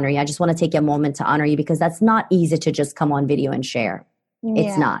want to honor you. I just want to take a moment to honor you, because that's not easy to just come on video and share. Yeah.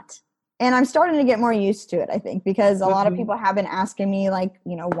 It's not. And I'm starting to get more used to it, I think, because a lot of people have been asking me, like,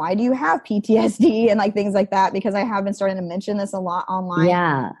 why do you have PTSD and like things like that? Because I have been starting to mention this a lot online.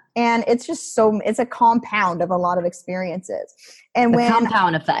 Yeah. And it's just it's a compound of a lot of experiences. And the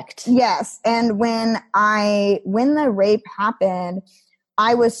compound effect. Yes. And when the rape happened,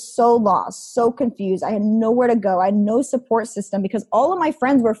 I was so lost, so confused. I had nowhere to go. I had no support system, because all of my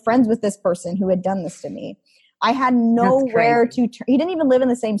friends were friends with this person who had done this to me. I had nowhere to turn. He didn't even live in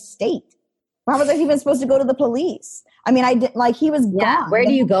the same state. How was I even supposed to go to the police? I mean, he was gone. Where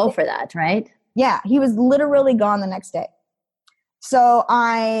do you go for that, right? Yeah, he was literally gone the next day. So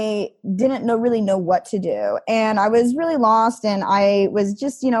I didn't really know what to do. And I was really lost, and I was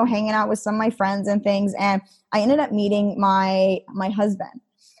just, hanging out with some of my friends and things. And I ended up meeting my husband.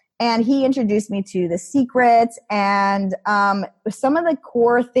 And he introduced me to The Secret, and some of the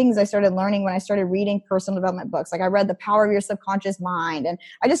core things I started learning when I started reading personal development books. Like I read The Power of Your Subconscious Mind, and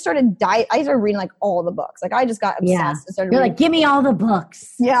I just started reading like all the books. Like I just got obsessed. Yeah. You're like, give me all the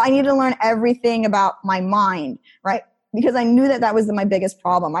books. Yeah, I need to learn everything about my mind, right? Because I knew that was my biggest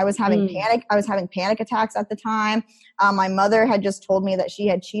problem. I was having panic. I was having panic attacks at the time. My mother had just told me that she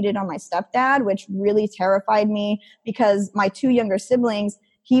had cheated on my stepdad, which really terrified me, because my two younger siblings,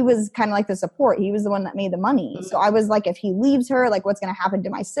 he was kind of like the support. He was the one that made the money. So I was like, if he leaves her, like what's going to happen to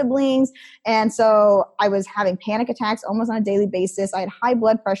my siblings? And so I was having panic attacks almost on a daily basis. I had high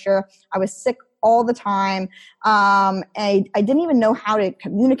blood pressure. I was sick all the time. I didn't even know how to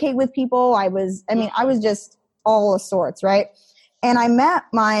communicate with people. I was just all sorts, right? And I met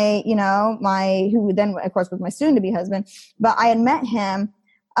who then, of course, was my soon-to-be husband, but I had met him,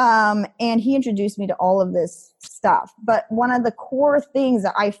 and he introduced me to all of this stuff. But one of the core things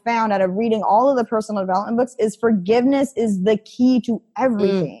that I found out of reading all of the personal development books is forgiveness is the key to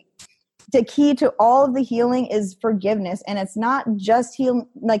everything. The key to all of the healing is forgiveness. And it's not just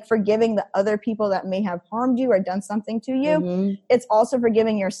forgiving the other people that may have harmed you or done something to you. Mm-hmm. It's also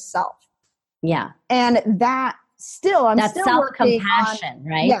forgiving yourself. Yeah. And that that's self-compassion,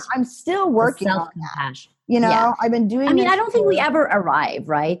 right? Yeah, I'm still working on that. I've been doing I don't think we ever arrive,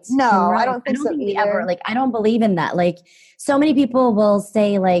 right? No, I don't think so either. I don't believe in that. Like, so many people will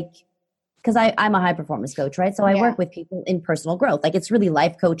say, like, because I'm a high performance coach, right? So I work with people in personal growth. Like, it's really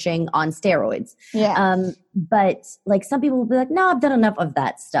life coaching on steroids. Yeah. But like, some people will be like, no, I've done enough of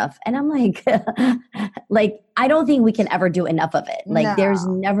that stuff. And I'm like, I don't think we can ever do enough of it. Like, there's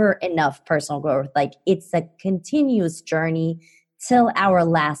never enough personal growth. Like, it's a continuous journey till our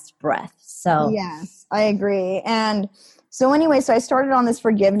last breath. So yes, I agree. And so anyway, so I started on this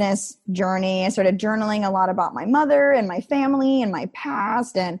forgiveness journey. I started journaling a lot about my mother and my family and my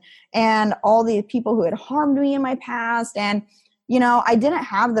past and all the people who had harmed me in my past. And, I didn't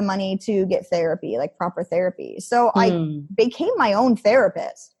have the money to get therapy, like proper therapy. So I became my own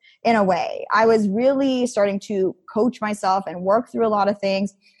therapist in a way. I was really starting to coach myself and work through a lot of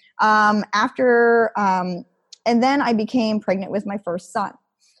things. And then I became pregnant with my first son,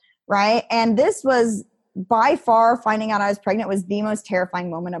 right? And this was by far, finding out I was pregnant was the most terrifying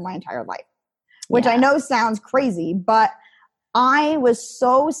moment of my entire life, which I know sounds crazy, but I was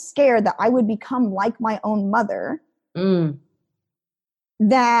so scared that I would become like my own mother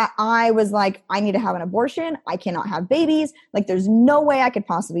that I was like, I need to have an abortion. I cannot have babies. Like, there's no way I could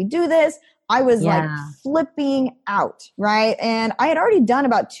possibly do this. I was like flipping out, right? And I had already done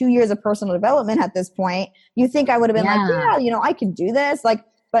about 2 years of personal development at this point. You think I would have been like, I can do this. Like,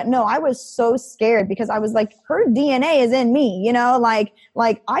 but no, I was so scared because I was like, her DNA is in me, like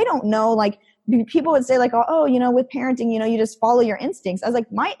I don't know, like people would say like, oh, with parenting, you just follow your instincts. I was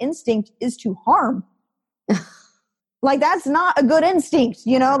like, my instinct is to harm. Like, that's not a good instinct,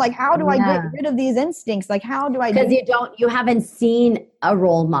 like, how do I get rid of these instincts? Like, how do I do Because you haven't seen a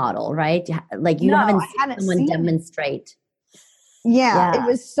role model, right? Like, you haven't seen someone demonstrate. Yeah, Yeah. it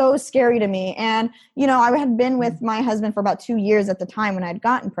was so scary to me. And, you know, I had been with my husband for about 2 years at the time when I'd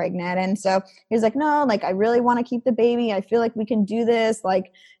gotten pregnant. And so he was like, no, like, I really want to keep the baby. I feel like we can do this.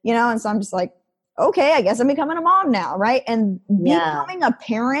 Like, you know, and so I'm just like, okay, I guess I'm becoming a mom now. Right. And Yeah. becoming a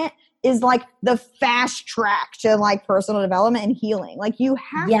parent is like the fast track to like personal development and healing. Like you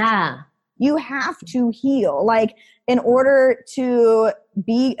have to heal, like, in order to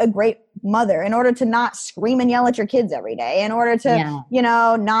be a great mother, in order to not scream and yell at your kids every day, in order to, you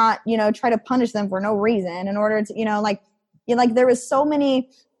know, not, you know, try to punish them for no reason, in order to, you know, like there was so many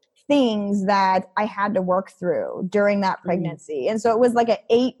things that I had to work through during that pregnancy. And so it was like an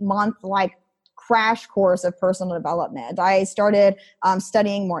 8-month, like, crash course of personal development. I started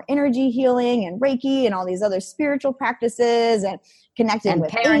studying more energy healing and Reiki and all these other spiritual practices, and connected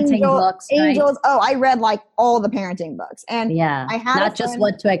with parenting books, angels. Oh, I read like all the parenting books, and I had not just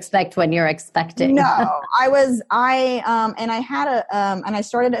what to expect when you're expecting. No, I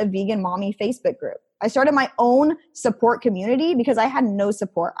started a vegan mommy Facebook group. I started my own support community because I had no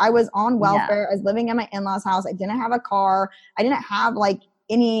support. I was on welfare. I was living in my in-laws' house. I didn't have a car. I didn't have like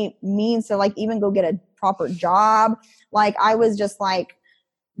any means to like even go get a proper job. Like, I was just like,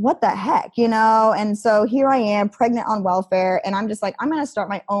 what the heck, you know? And so here I am, pregnant on welfare, and I'm just like, I'm going to start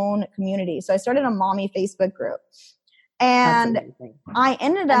my own community. So I started a mommy Facebook group, and I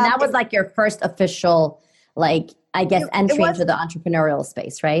ended up. And that was like your first official, like, I guess, entry into the entrepreneurial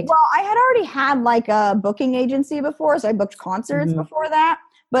space, right? Well, I had already had like a booking agency before, so I booked concerts before that.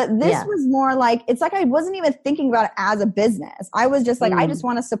 But this was more like, it's like I wasn't even thinking about it as a business. I was just like, I just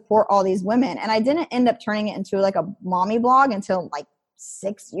want to support all these women. And I didn't end up turning it into like a mommy blog until like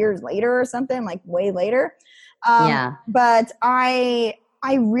 6 years later or something, like way later. But I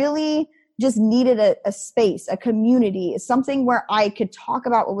really just needed a space, a community, something where I could talk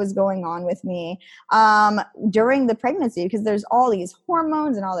about what was going on with me during the pregnancy, because there's all these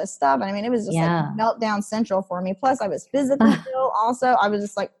hormones and all this stuff. And I mean, it was just like meltdown central for me. Plus I was physically ill also. I was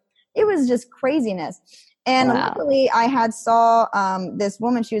just like, it was just craziness. And luckily I had saw this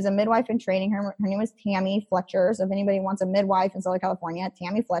woman. She was a midwife in training. Her name was Tammy Fletcher. So if anybody wants a midwife in Southern California,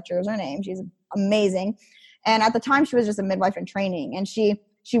 Tammy Fletcher is her name. She's amazing. And at the time she was just a midwife in training, and she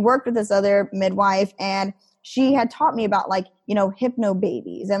worked with this other midwife, and she had taught me about like, you know, hypno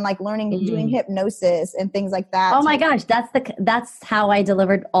babies and like learning doing hypnosis and things like that. Oh my gosh, that's how I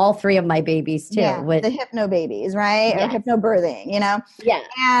delivered all 3 of my babies too. Yeah, with the hypno babies, right? Or hypno birthing, you know? Yeah.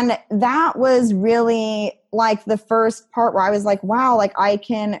 And that was really like the first part where I was like, wow, like I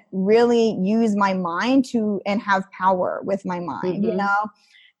can really use my mind and have power with my mind, you know?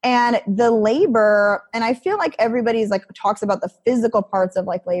 And the labor, and I feel like everybody's like talks about the physical parts of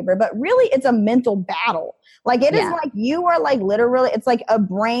like labor, but really it's a mental battle. Like it is like you are like literally, it's like a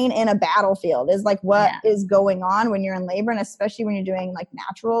brain in a battlefield is like what is going on when you're in labor, and especially when you're doing like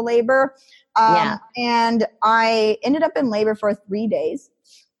natural labor. And I ended up in labor for 3 days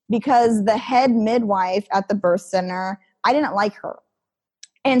because the head midwife at the birth center, I didn't like her.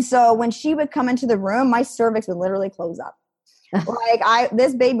 And so when she would come into the room, my cervix would literally close up. Like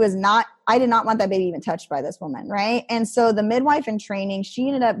this baby I did not want that baby even touched by this woman. Right. And so the midwife in training, she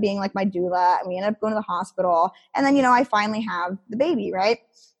ended up being like my doula, and we ended up going to the hospital. And then, you know, I finally have the baby. Right.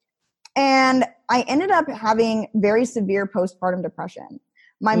 And I ended up having very severe postpartum depression.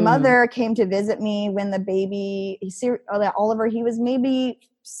 My mother came to visit me when the baby, Oliver, he was maybe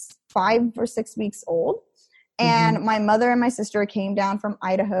 5 or 6 weeks old. And my mother and my sister came down from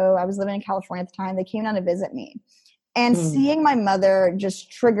Idaho. I was living in California at the time. They came down to visit me. And seeing my mother just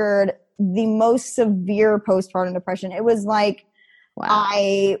triggered the most severe postpartum depression. It was like,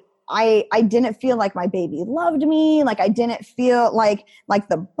 I didn't feel like my baby loved me. Like I didn't feel like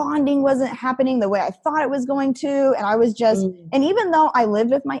the bonding wasn't happening the way I thought it was going to. And I was just, and even though I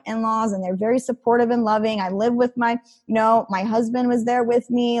lived with my in-laws and they're very supportive and loving, I lived with my husband was there with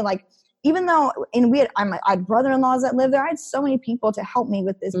me. Like, even though, and I had brother-in-laws that lived there, I had so many people to help me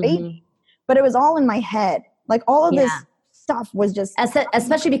with this baby, but it was all in my head. Like all of this stuff was just,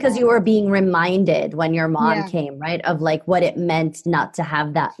 especially because you were being reminded when your mom came, right, of like what it meant not to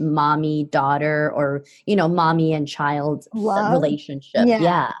have that mommy daughter or, you know, mommy and child relationship.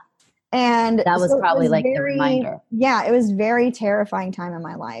 And that was probably like the reminder. Yeah, it was very terrifying time in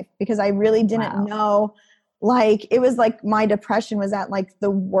my life because I really didn't know. Like it was like my depression was at like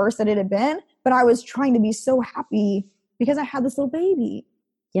the worst that it had been, but I was trying to be so happy because I had this little baby.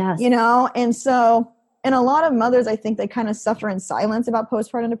 Yes, you know, and so. And a lot of mothers, I think they kind of suffer in silence about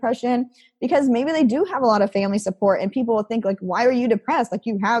postpartum depression because maybe they do have a lot of family support, and people will think like, why are you depressed? Like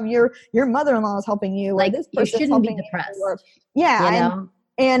you have your mother-in-law is helping you. Like or this you shouldn't be depressed.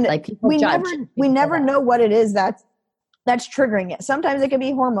 And like we never know what it is that that's triggering it. Sometimes it could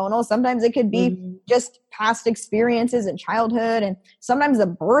be hormonal. Sometimes it could be just past experiences in childhood. And sometimes the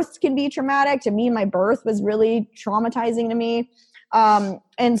birth can be traumatic. To me, my birth was really traumatizing to me.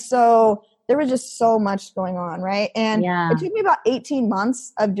 And so there was just so much going on, right? And it took me about 18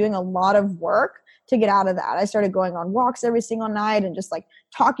 months of doing a lot of work to get out of that. I started going on walks every single night and just like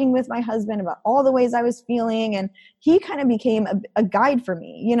talking with my husband about all the ways I was feeling. And he kind of became a guide for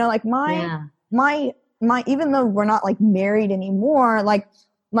me, you know, like my, even though we're not like married anymore, like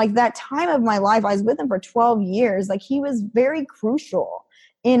that time of my life, I was with him for 12 years. Like he was very crucial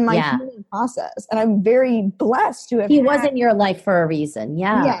in my healing process. And I'm very blessed to have He was in your life for a reason.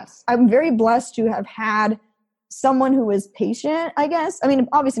 Yeah. Yes. I'm very blessed to have had someone who was patient, I guess. I mean,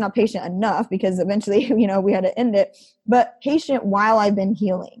 obviously not patient enough because eventually, you know, we had to end it, but patient while I've been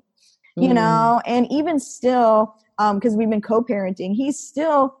healing, you know, and even still, because we've been co-parenting, he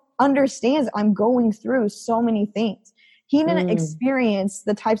still understands I'm going through so many things. He didn't experience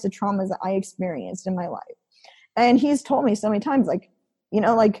the types of traumas that I experienced in my life. And he's told me so many times, like, you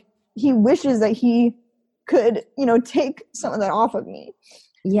know, like he wishes that he could, you know, take some of that off of me.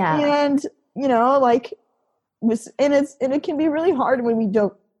 Yeah. And, you know, like, and it can be really hard when you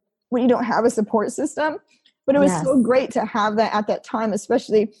don't have a support system, but it was so great to have that at that time,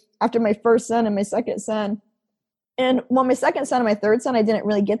 especially after my first son and my second son. And well, my second son and my third son, I didn't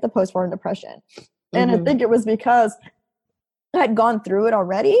really get the postpartum depression. And I think it was because I had gone through it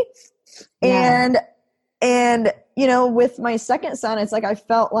already. And, you know, with my second son, it's like, I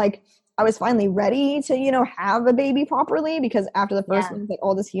felt like I was finally ready to, you know, have a baby properly because after the first one, like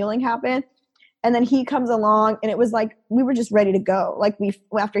all this healing happened. And then he comes along and it was like, we were just ready to go. Like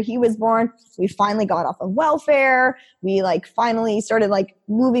after he was born, we finally got off of welfare. We like finally started like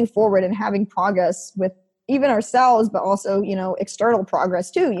moving forward and having progress with even ourselves, but also, you know, external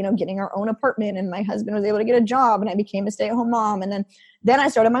progress too, you know, getting our own apartment, and my husband was able to get a job and I became a stay-at-home mom. And then I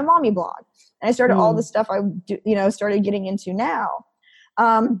started my mommy blog and I started all the stuff I do, you know, started getting into now.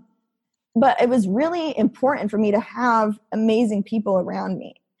 But it was really important for me to have amazing people around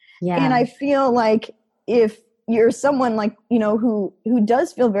me. Yeah. And I feel like if you're someone like, you know, who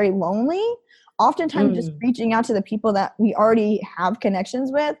does feel very lonely, oftentimes just reaching out to the people that we already have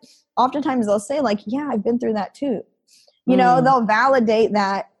connections with, oftentimes they'll say like, yeah, I've been through that too. You know, they'll validate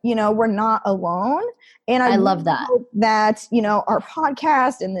that, you know, we're not alone. And I love that. Hope that, you know, our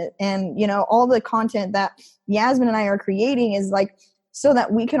podcast and, you know, all the content that Yasmin and I are creating is like, so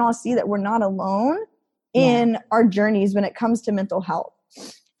that we can all see that we're not alone in our journeys when it comes to mental health.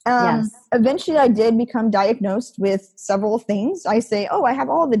 Eventually I did become diagnosed with several things. I say, oh, I have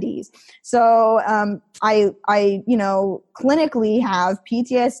all the D's. So, I, you know, clinically have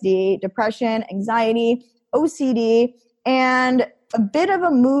PTSD, depression, anxiety, OCD, and a bit of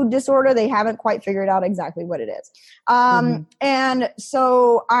a mood disorder. They haven't quite figured out exactly what it is. And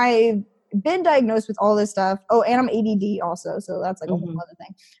so I've been diagnosed with all this stuff. Oh, and I'm ADD also. So that's like a whole other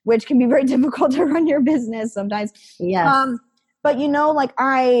thing, which can be very difficult to run your business sometimes. Yes. But you know, like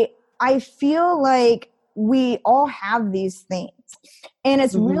I feel like we all have these things, and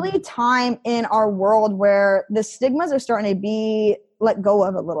it's really time in our world where the stigmas are starting to be let go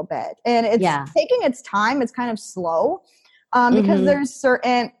of a little bit, and it's taking its time. It's kind of slow because there's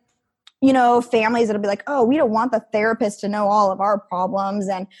certain, you know, families that'll be like, oh, we don't want the therapist to know all of our problems.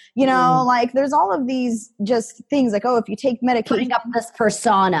 And, you know, like there's all of these just things like, oh, if you take medication. Putting up this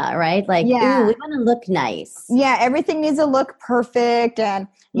persona, right? Like, ooh, we want to look nice. Yeah, everything needs to look perfect. And,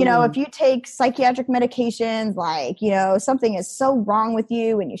 you know, if you take psychiatric medications, like, you know, something is so wrong with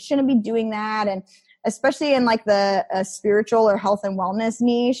you and you shouldn't be doing that. And especially in like the spiritual or health and wellness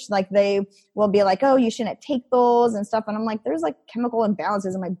niche, like they will be like, oh, you shouldn't take those and stuff. And I'm like, there's like chemical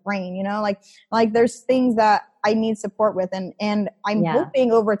imbalances in my brain, you know, like there's things that I need support with. And I'm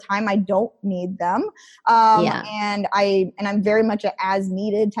hoping over time I don't need them. And I'm very much an as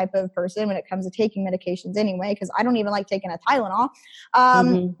needed type of person when it comes to taking medications anyway, because I don't even like taking a Tylenol.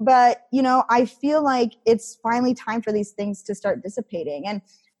 But, you know, I feel like it's finally time for these things to start dissipating. And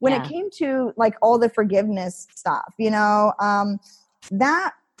when it came to like all the forgiveness stuff, you know,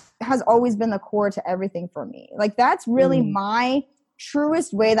 that has always been the core to everything for me. Like that's really my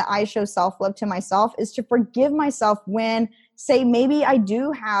truest way that I show self-love to myself, is to forgive myself when, say, maybe I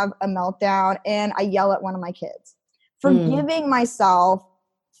do have a meltdown and I yell at one of my kids. Forgiving myself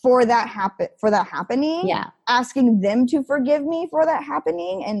for that happening, asking them to forgive me for that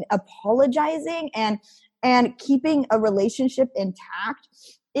happening, and apologizing and keeping a relationship intact.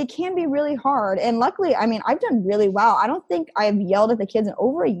 It can be really hard. And luckily, I mean, I've done really well. I don't think I've yelled at the kids in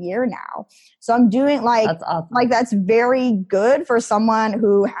over a year now. So I'm doing that's awesome. Like that's very good for someone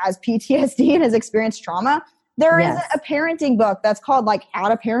who has PTSD and has experienced trauma. There is a parenting book that's called like How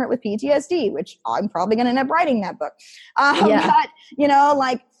to Parent with PTSD, which I'm probably going to end up writing that book. But, you know,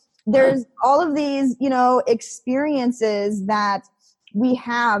 like there's all of these, you know, experiences that we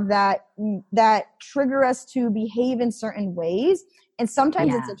have that trigger us to behave in certain ways. And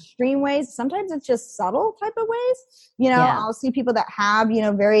sometimes it's extreme ways. Sometimes it's just subtle type of ways. You know, I'll see people that have, you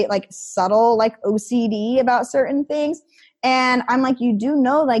know, very like subtle, like OCD about certain things. And I'm like, you do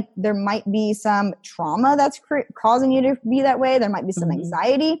know, like there might be some trauma that's causing you to be that way. There might be some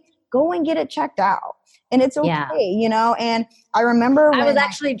anxiety. Go and get it checked out. And it's okay, you know? And I remember I was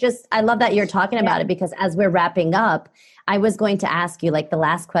actually I love that you're talking about it, because as we're wrapping up, I was going to ask you, like the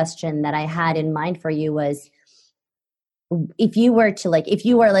last question that I had in mind for you was, if you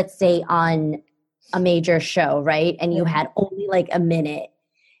were, let's say on a major show, right? And you had only like a minute,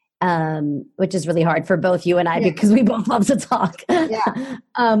 which is really hard for both you and I because we both love to talk.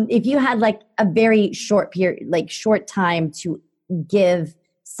 If you had like a very short period, like short time to give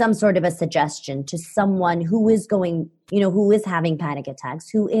some sort of a suggestion to someone who is going, you know, who is having panic attacks,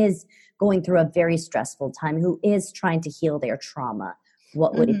 who is going through a very stressful time, who is trying to heal their trauma,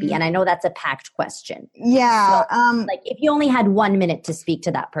 what would it be? And I know that's a packed question. Yeah. So, like if you only had 1 minute to speak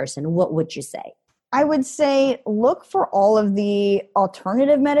to that person, what would you say? I would say look for all of the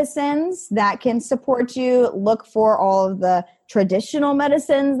alternative medicines that can support you. Look for all of the traditional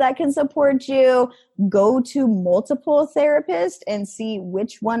medicines that can support you. Go to multiple therapists and see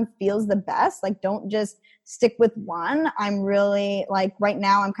which one feels the best. Like, don't just stick with one. I'm really like right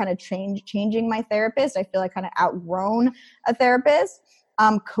now I'm kind of changing my therapist. I feel like kind of outgrown a therapist.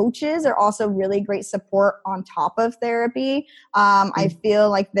 Coaches are also really great support on top of therapy. I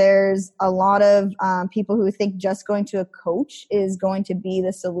feel like there's a lot of people who think just going to a coach is going to be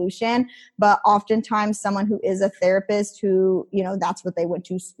the solution, but oftentimes someone who is a therapist who, you know, that's what they went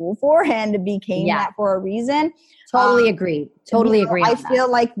to school for and became that for a reason. Totally agree. Totally agree. I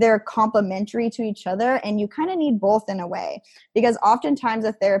feel like they're complementary to each other, and you kind of need both in a way, because oftentimes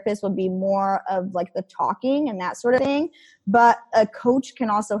a therapist will be more of like the talking and that sort of thing, but a coach can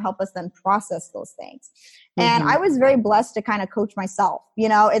also help us then process those things. And I was very blessed to kind of coach myself. You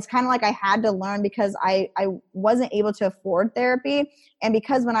know, it's kind of like I had to learn because I wasn't able to afford therapy. And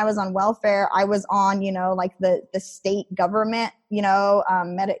because when I was on welfare, I was on, you know, like the state government, you know,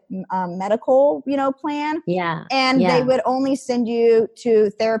 medical, you know, plan. And they would only send you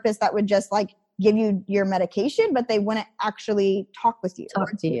to therapists that would just like give you your medication, but they wouldn't actually talk with you.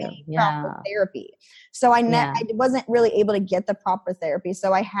 Talk to you. Proper therapy. So I wasn't really able to get the proper therapy.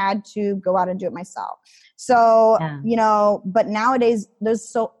 So I had to go out and do it myself. So, you know, but nowadays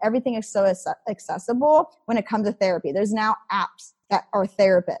everything is so accessible when it comes to therapy. There's now apps that are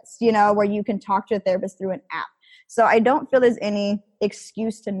therapists, you know, where you can talk to a therapist through an app. So I don't feel there's any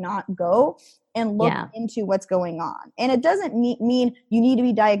excuse to not go and look into what's going on. And it doesn't mean you need to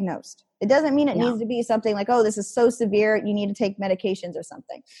be diagnosed. It doesn't mean it needs to be something like, oh, this is so severe, you need to take medications or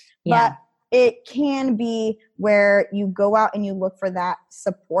something. But it can be where you go out and you look for that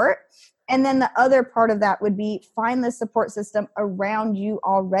support. And then the other part of that would be find the support system around you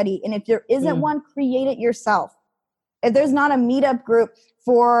already. And if there isn't one, create it yourself. If there's not a meetup group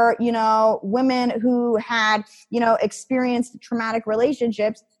for, you know, women who had, you know, experienced traumatic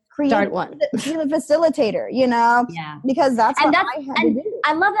relationships, start one. Be the facilitator, you know, because that's what I had to do.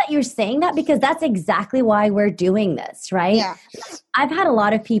 I love that you're saying that, because that's exactly why we're doing this, right? Yeah. I've had a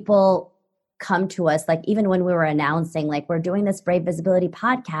lot of people come to us, like even when we were announcing, like we're doing this Brave Visibility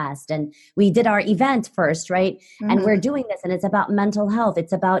podcast and we did our event first, right? And we're doing this and it's about mental health.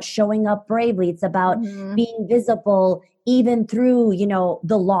 It's about showing up bravely. It's about being visible even through, you know,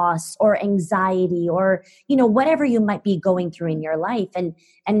 the loss or anxiety or, you know, whatever you might be going through in your life. And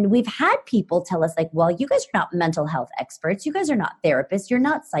we've had people tell us like, well, you guys are not mental health experts. You guys are not therapists. You're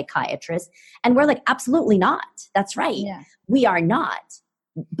not psychiatrists. And we're like, absolutely not. That's right. Yeah. We are not.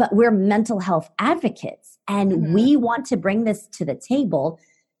 But we're mental health advocates, and we want to bring this to the table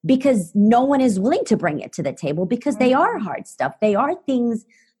because no one is willing to bring it to the table because they are hard stuff. They are things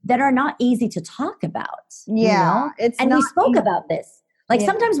that are not easy to talk about. Yeah. You know? We spoke about this. Like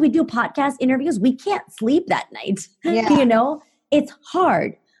sometimes we do podcast interviews. We can't sleep that night. You know, it's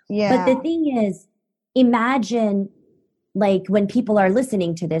hard. Yeah. But the thing is, imagine like when people are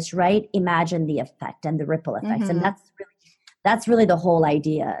listening to this, right? Imagine the effect and the ripple effects. And that's really the whole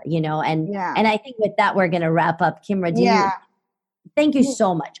idea, you know? And I think with that, we're going to wrap up. Kimra, thank you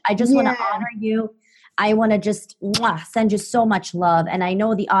so much. I just want to honor you. I want to just send you so much love. And I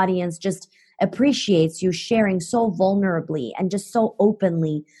know the audience just appreciates you sharing so vulnerably and just so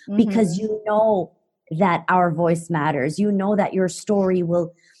openly because you know that our voice matters. You know that your story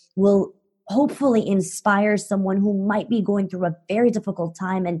will hopefully inspire someone who might be going through a very difficult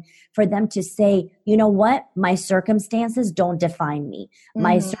time, and for them to say, you know what, my circumstances don't define me.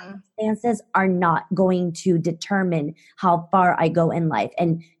 My circumstances are not going to determine how far I go in life.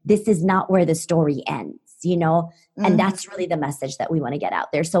 And this is not where the story ends, you know? And that's really the message that we want to get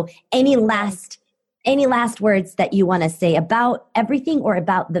out there. So any last words that you want to say about everything, or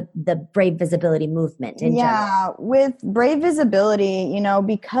about the Brave Visibility movement in general? With Brave Visibility, you know,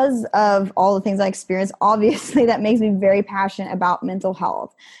 because of all the things I experienced, obviously that makes me very passionate about mental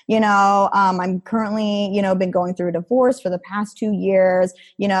health. You know, I'm currently, you know, been going through a divorce for the past 2 years.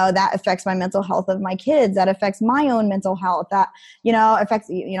 You know, that affects my mental health of my kids. That affects my own mental health. That, you know, affects,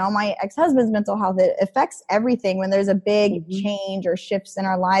 you know, my ex-husband's mental health. It affects everything when there's a big change or shifts in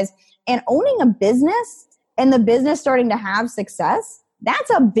our lives. And owning a business and the business starting to have success,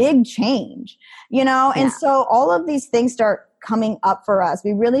 that's a big change, you know? And so all of these things start coming up for us.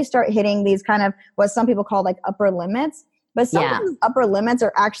 We really start hitting these kind of what some people call like upper limits, but sometimes upper limits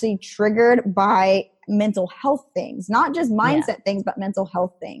are actually triggered by mental health things, not just mindset things, but mental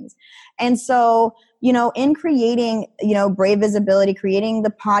health things. And so, you know, in creating, you know, Brave Visibility, creating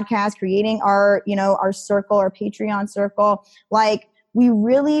the podcast, creating our, you know, our circle, our Patreon circle, like, we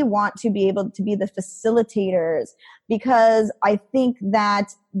really want to be able to be the facilitators, because I think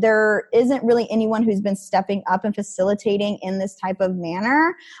that there isn't really anyone who's been stepping up and facilitating in this type of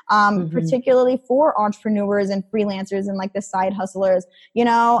manner, particularly for entrepreneurs and freelancers and like the side hustlers, you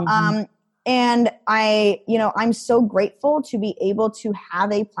know, and I'm so grateful to be able to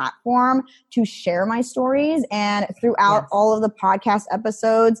have a platform to share my stories, and throughout all of the podcast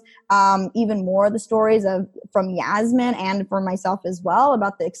episodes, even more of the stories from Yasmin and for myself as well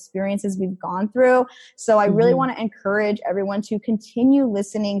about the experiences we've gone through. So I really want to encourage everyone to continue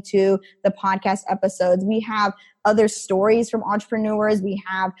listening to the podcast episodes. We have other stories from entrepreneurs. We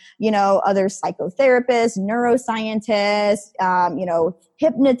have, you know, other psychotherapists, neuroscientists, you know,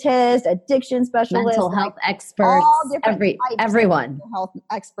 hypnotists, addiction specialists, mental health experts, everyone, mental health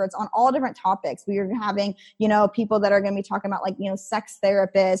experts on all different topics. We are having, you know, people that are going to be talking about like, you know, sex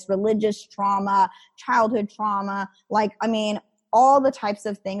therapists, religious trauma, childhood trauma, like, I mean, all the types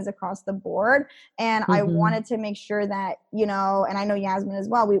of things across the board. And I wanted to make sure that, you know, and I know Yasmin as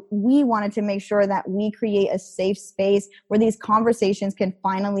well, we wanted to make sure that we create a safe space where these conversations can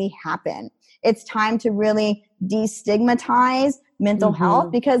finally happen. It's time to really destigmatize mental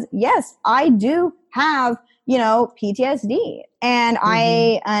health, because yes, I do have, you know, PTSD, and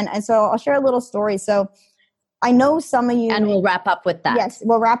and so I'll share a little story. So I know some of you, and we'll wrap up with that. Yes,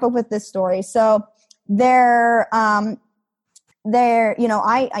 we'll wrap up with this story. So you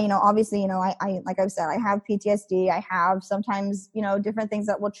know, obviously, you know, I, like I've said, I have PTSD. I have sometimes, you know, different things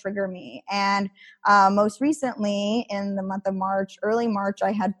that will trigger me. And most recently in the month of March, early March,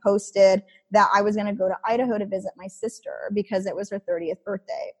 I had posted that I was going to go to Idaho to visit my sister because it was her 30th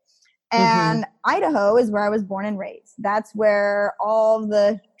birthday. And Idaho is where I was born and raised. That's where all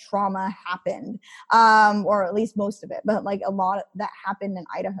the trauma happened, or at least most of it, but like a lot of that happened in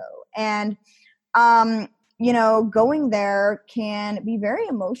Idaho. And, you know, going there can be very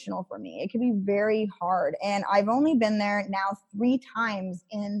emotional for me. It can be very hard. And I've only been there now 3 times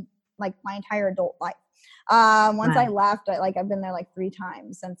in like my entire adult life. Once I left, I've been there like 3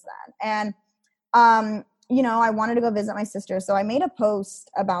 times since then. And, you know, I wanted to go visit my sister. So I made a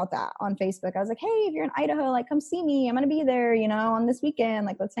post about that on Facebook. I was like, hey, if you're in Idaho, like come see me. I'm going to be there, you know, on this weekend,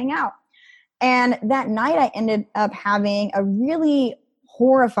 like let's hang out. And that night I ended up having a really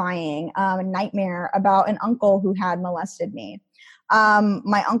horrifying nightmare about an uncle who had molested me.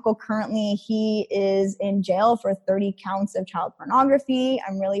 My uncle currently, he is in jail for 30 counts of child pornography.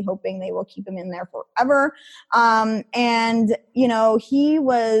 I'm really hoping they will keep him in there forever. And, you know, he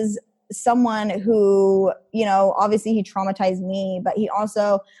was someone who, you know, obviously he traumatized me, but he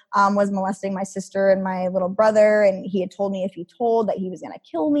also was molesting my sister and my little brother. And he had told me if he told that he was going to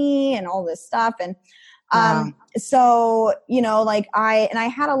kill me and all this stuff. And so, you know, like I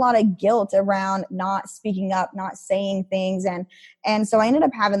had a lot of guilt around not speaking up, not saying things. And so I ended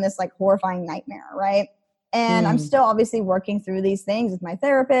up having this like horrifying nightmare. Right. And I'm still obviously working through these things with my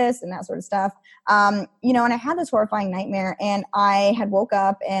therapist and that sort of stuff. You know, and I had this horrifying nightmare, and I had woke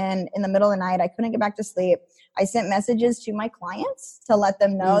up, and in the middle of the night, I couldn't get back to sleep. I sent messages to my clients to let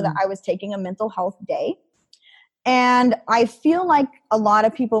them know that I was taking a mental health day. And I feel like a lot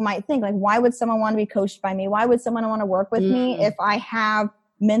of people might think, like, why would someone want to be coached by me? Why would someone want to work with me if I have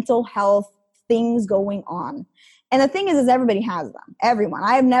mental health things going on? And the thing is everybody has them. Everyone.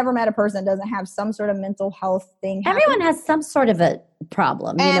 I have never met a person that doesn't have some sort of mental health thing happening. Everyone has some sort of a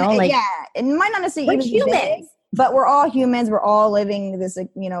problem, you know? Like, yeah, it might not necessarily we're even be big. humans. but we're all humans. We're all living this,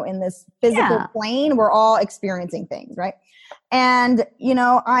 you know, in this physical plane. We're all experiencing things, right? And, you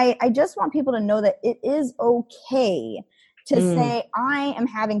know, I just want people to know that it is okay to say, I am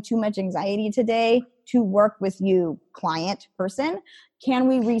having too much anxiety today to work with you, client, person. Can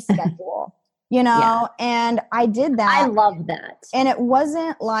we reschedule? You know, and I did that. I love that. And it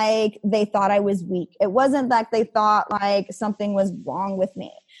wasn't like they thought I was weak. It wasn't like they thought like something was wrong with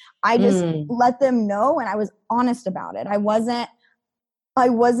me. I just let them know, and I was honest about it. I wasn't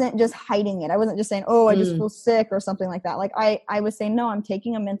just hiding it. I wasn't just saying, oh, I just feel sick or something like that. Like I was saying, no, I'm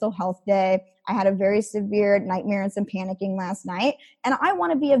taking a mental health day. I had a very severe nightmare and some panicking last night, and I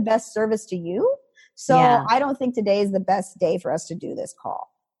want to be of best service to you. So I don't think today is the best day for us to do this call.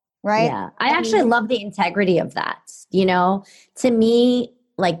 Right. Yeah. I actually love the integrity of that. You know, to me,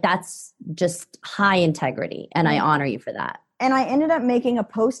 like that's just high integrity, and I honor you for that. And I ended up making a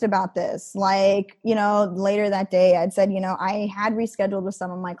post about this, like, you know, later that day I'd said, you know, I had rescheduled with some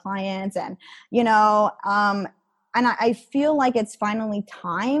of my clients, and, you know, and I feel like it's finally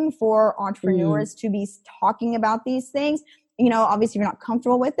time for entrepreneurs to be talking about these things. You know, obviously if you're not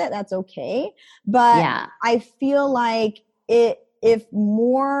comfortable with it, that's okay. But I feel like if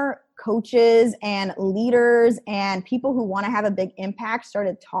more coaches and leaders and people who want to have a big impact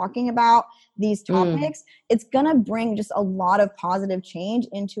started talking about these topics, it's going to bring just a lot of positive change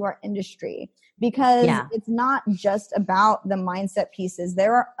into our industry, because it's not just about the mindset pieces.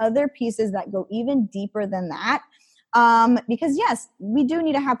 There are other pieces that go even deeper than that. Because yes, we do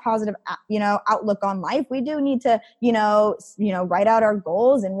need to have positive, you know, outlook on life. We do need to, you know, write out our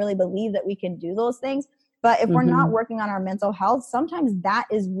goals and really believe that we can do those things. But if we're not working on our mental health, sometimes that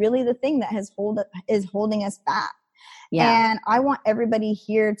is really the thing that is holding us back. Yeah. And I want everybody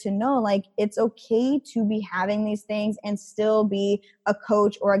here to know, like, it's okay to be having these things and still be a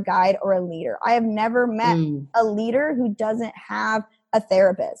coach or a guide or a leader. I have never met a leader who doesn't have a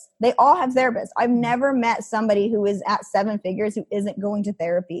therapist. They all have therapists. I've never met somebody who is at 7 figures who isn't going to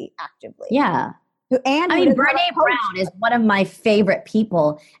therapy actively. Yeah. And I mean, Brené Brown is one of my favorite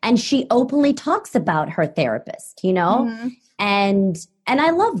people, and she openly talks about her therapist, you know, and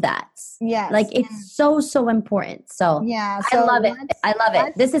I love that. Yeah, like it's so important. So yeah, I love it. I love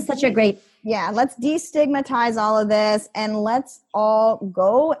it. This is such a great. Yeah, let's destigmatize all of this, and let's all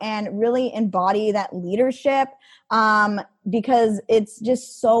go and really embody that leadership, because it's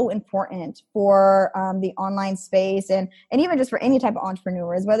just so important for the online space, and even just for any type of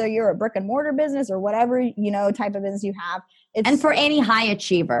entrepreneurs, whether you're a brick and mortar business or whatever, you know, type of business you have. And for any high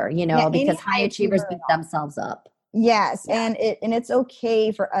achiever, you know, because high achievers beat themselves up. Yes, and it's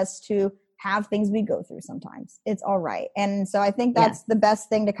okay for us to have things we go through sometimes. It's all right. And so I think that's the best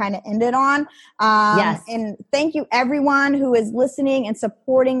thing to kind of end it on. And thank you everyone who is listening and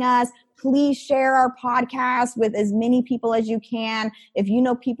supporting us. Please share our podcast with as many people as you can. If you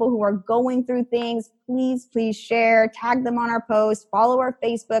know people who are going through things, please share, tag them on our posts, follow our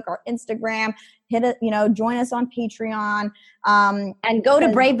Facebook, our Instagram, join us on Patreon. And go to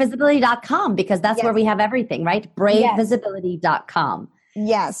bravevisibility.com, because that's where we have everything, right? bravevisibility.com.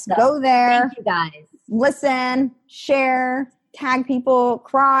 Yes, so, go there. Thank you guys. Listen, share, tag people,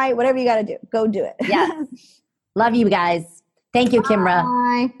 cry, whatever you got to do. Go do it. Yes. Love you guys. Thank you, Kimra.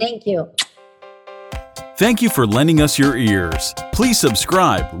 Bye. Thank you. Thank you for lending us your ears. Please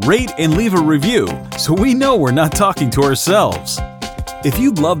subscribe, rate, and leave a review so we know we're not talking to ourselves. If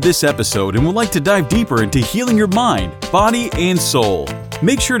you loved this episode and would like to dive deeper into healing your mind, body, and soul,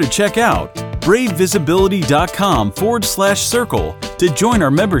 make sure to check out bravevisibility.com/circle to join our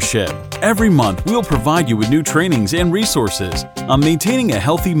membership. Every month, we'll provide you with new trainings and resources on maintaining a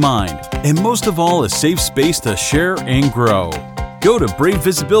healthy mind, and most of all, a safe space to share and grow. Go to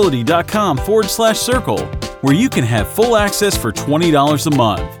bravevisibility.com/circle, where you can have full access for $20 a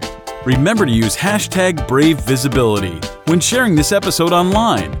month. Remember to use #BraveVisibility when sharing this episode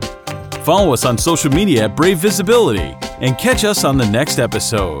online. Follow us on social media at Brave Visibility and catch us on the next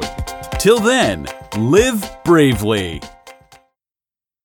episode. Till then, live bravely.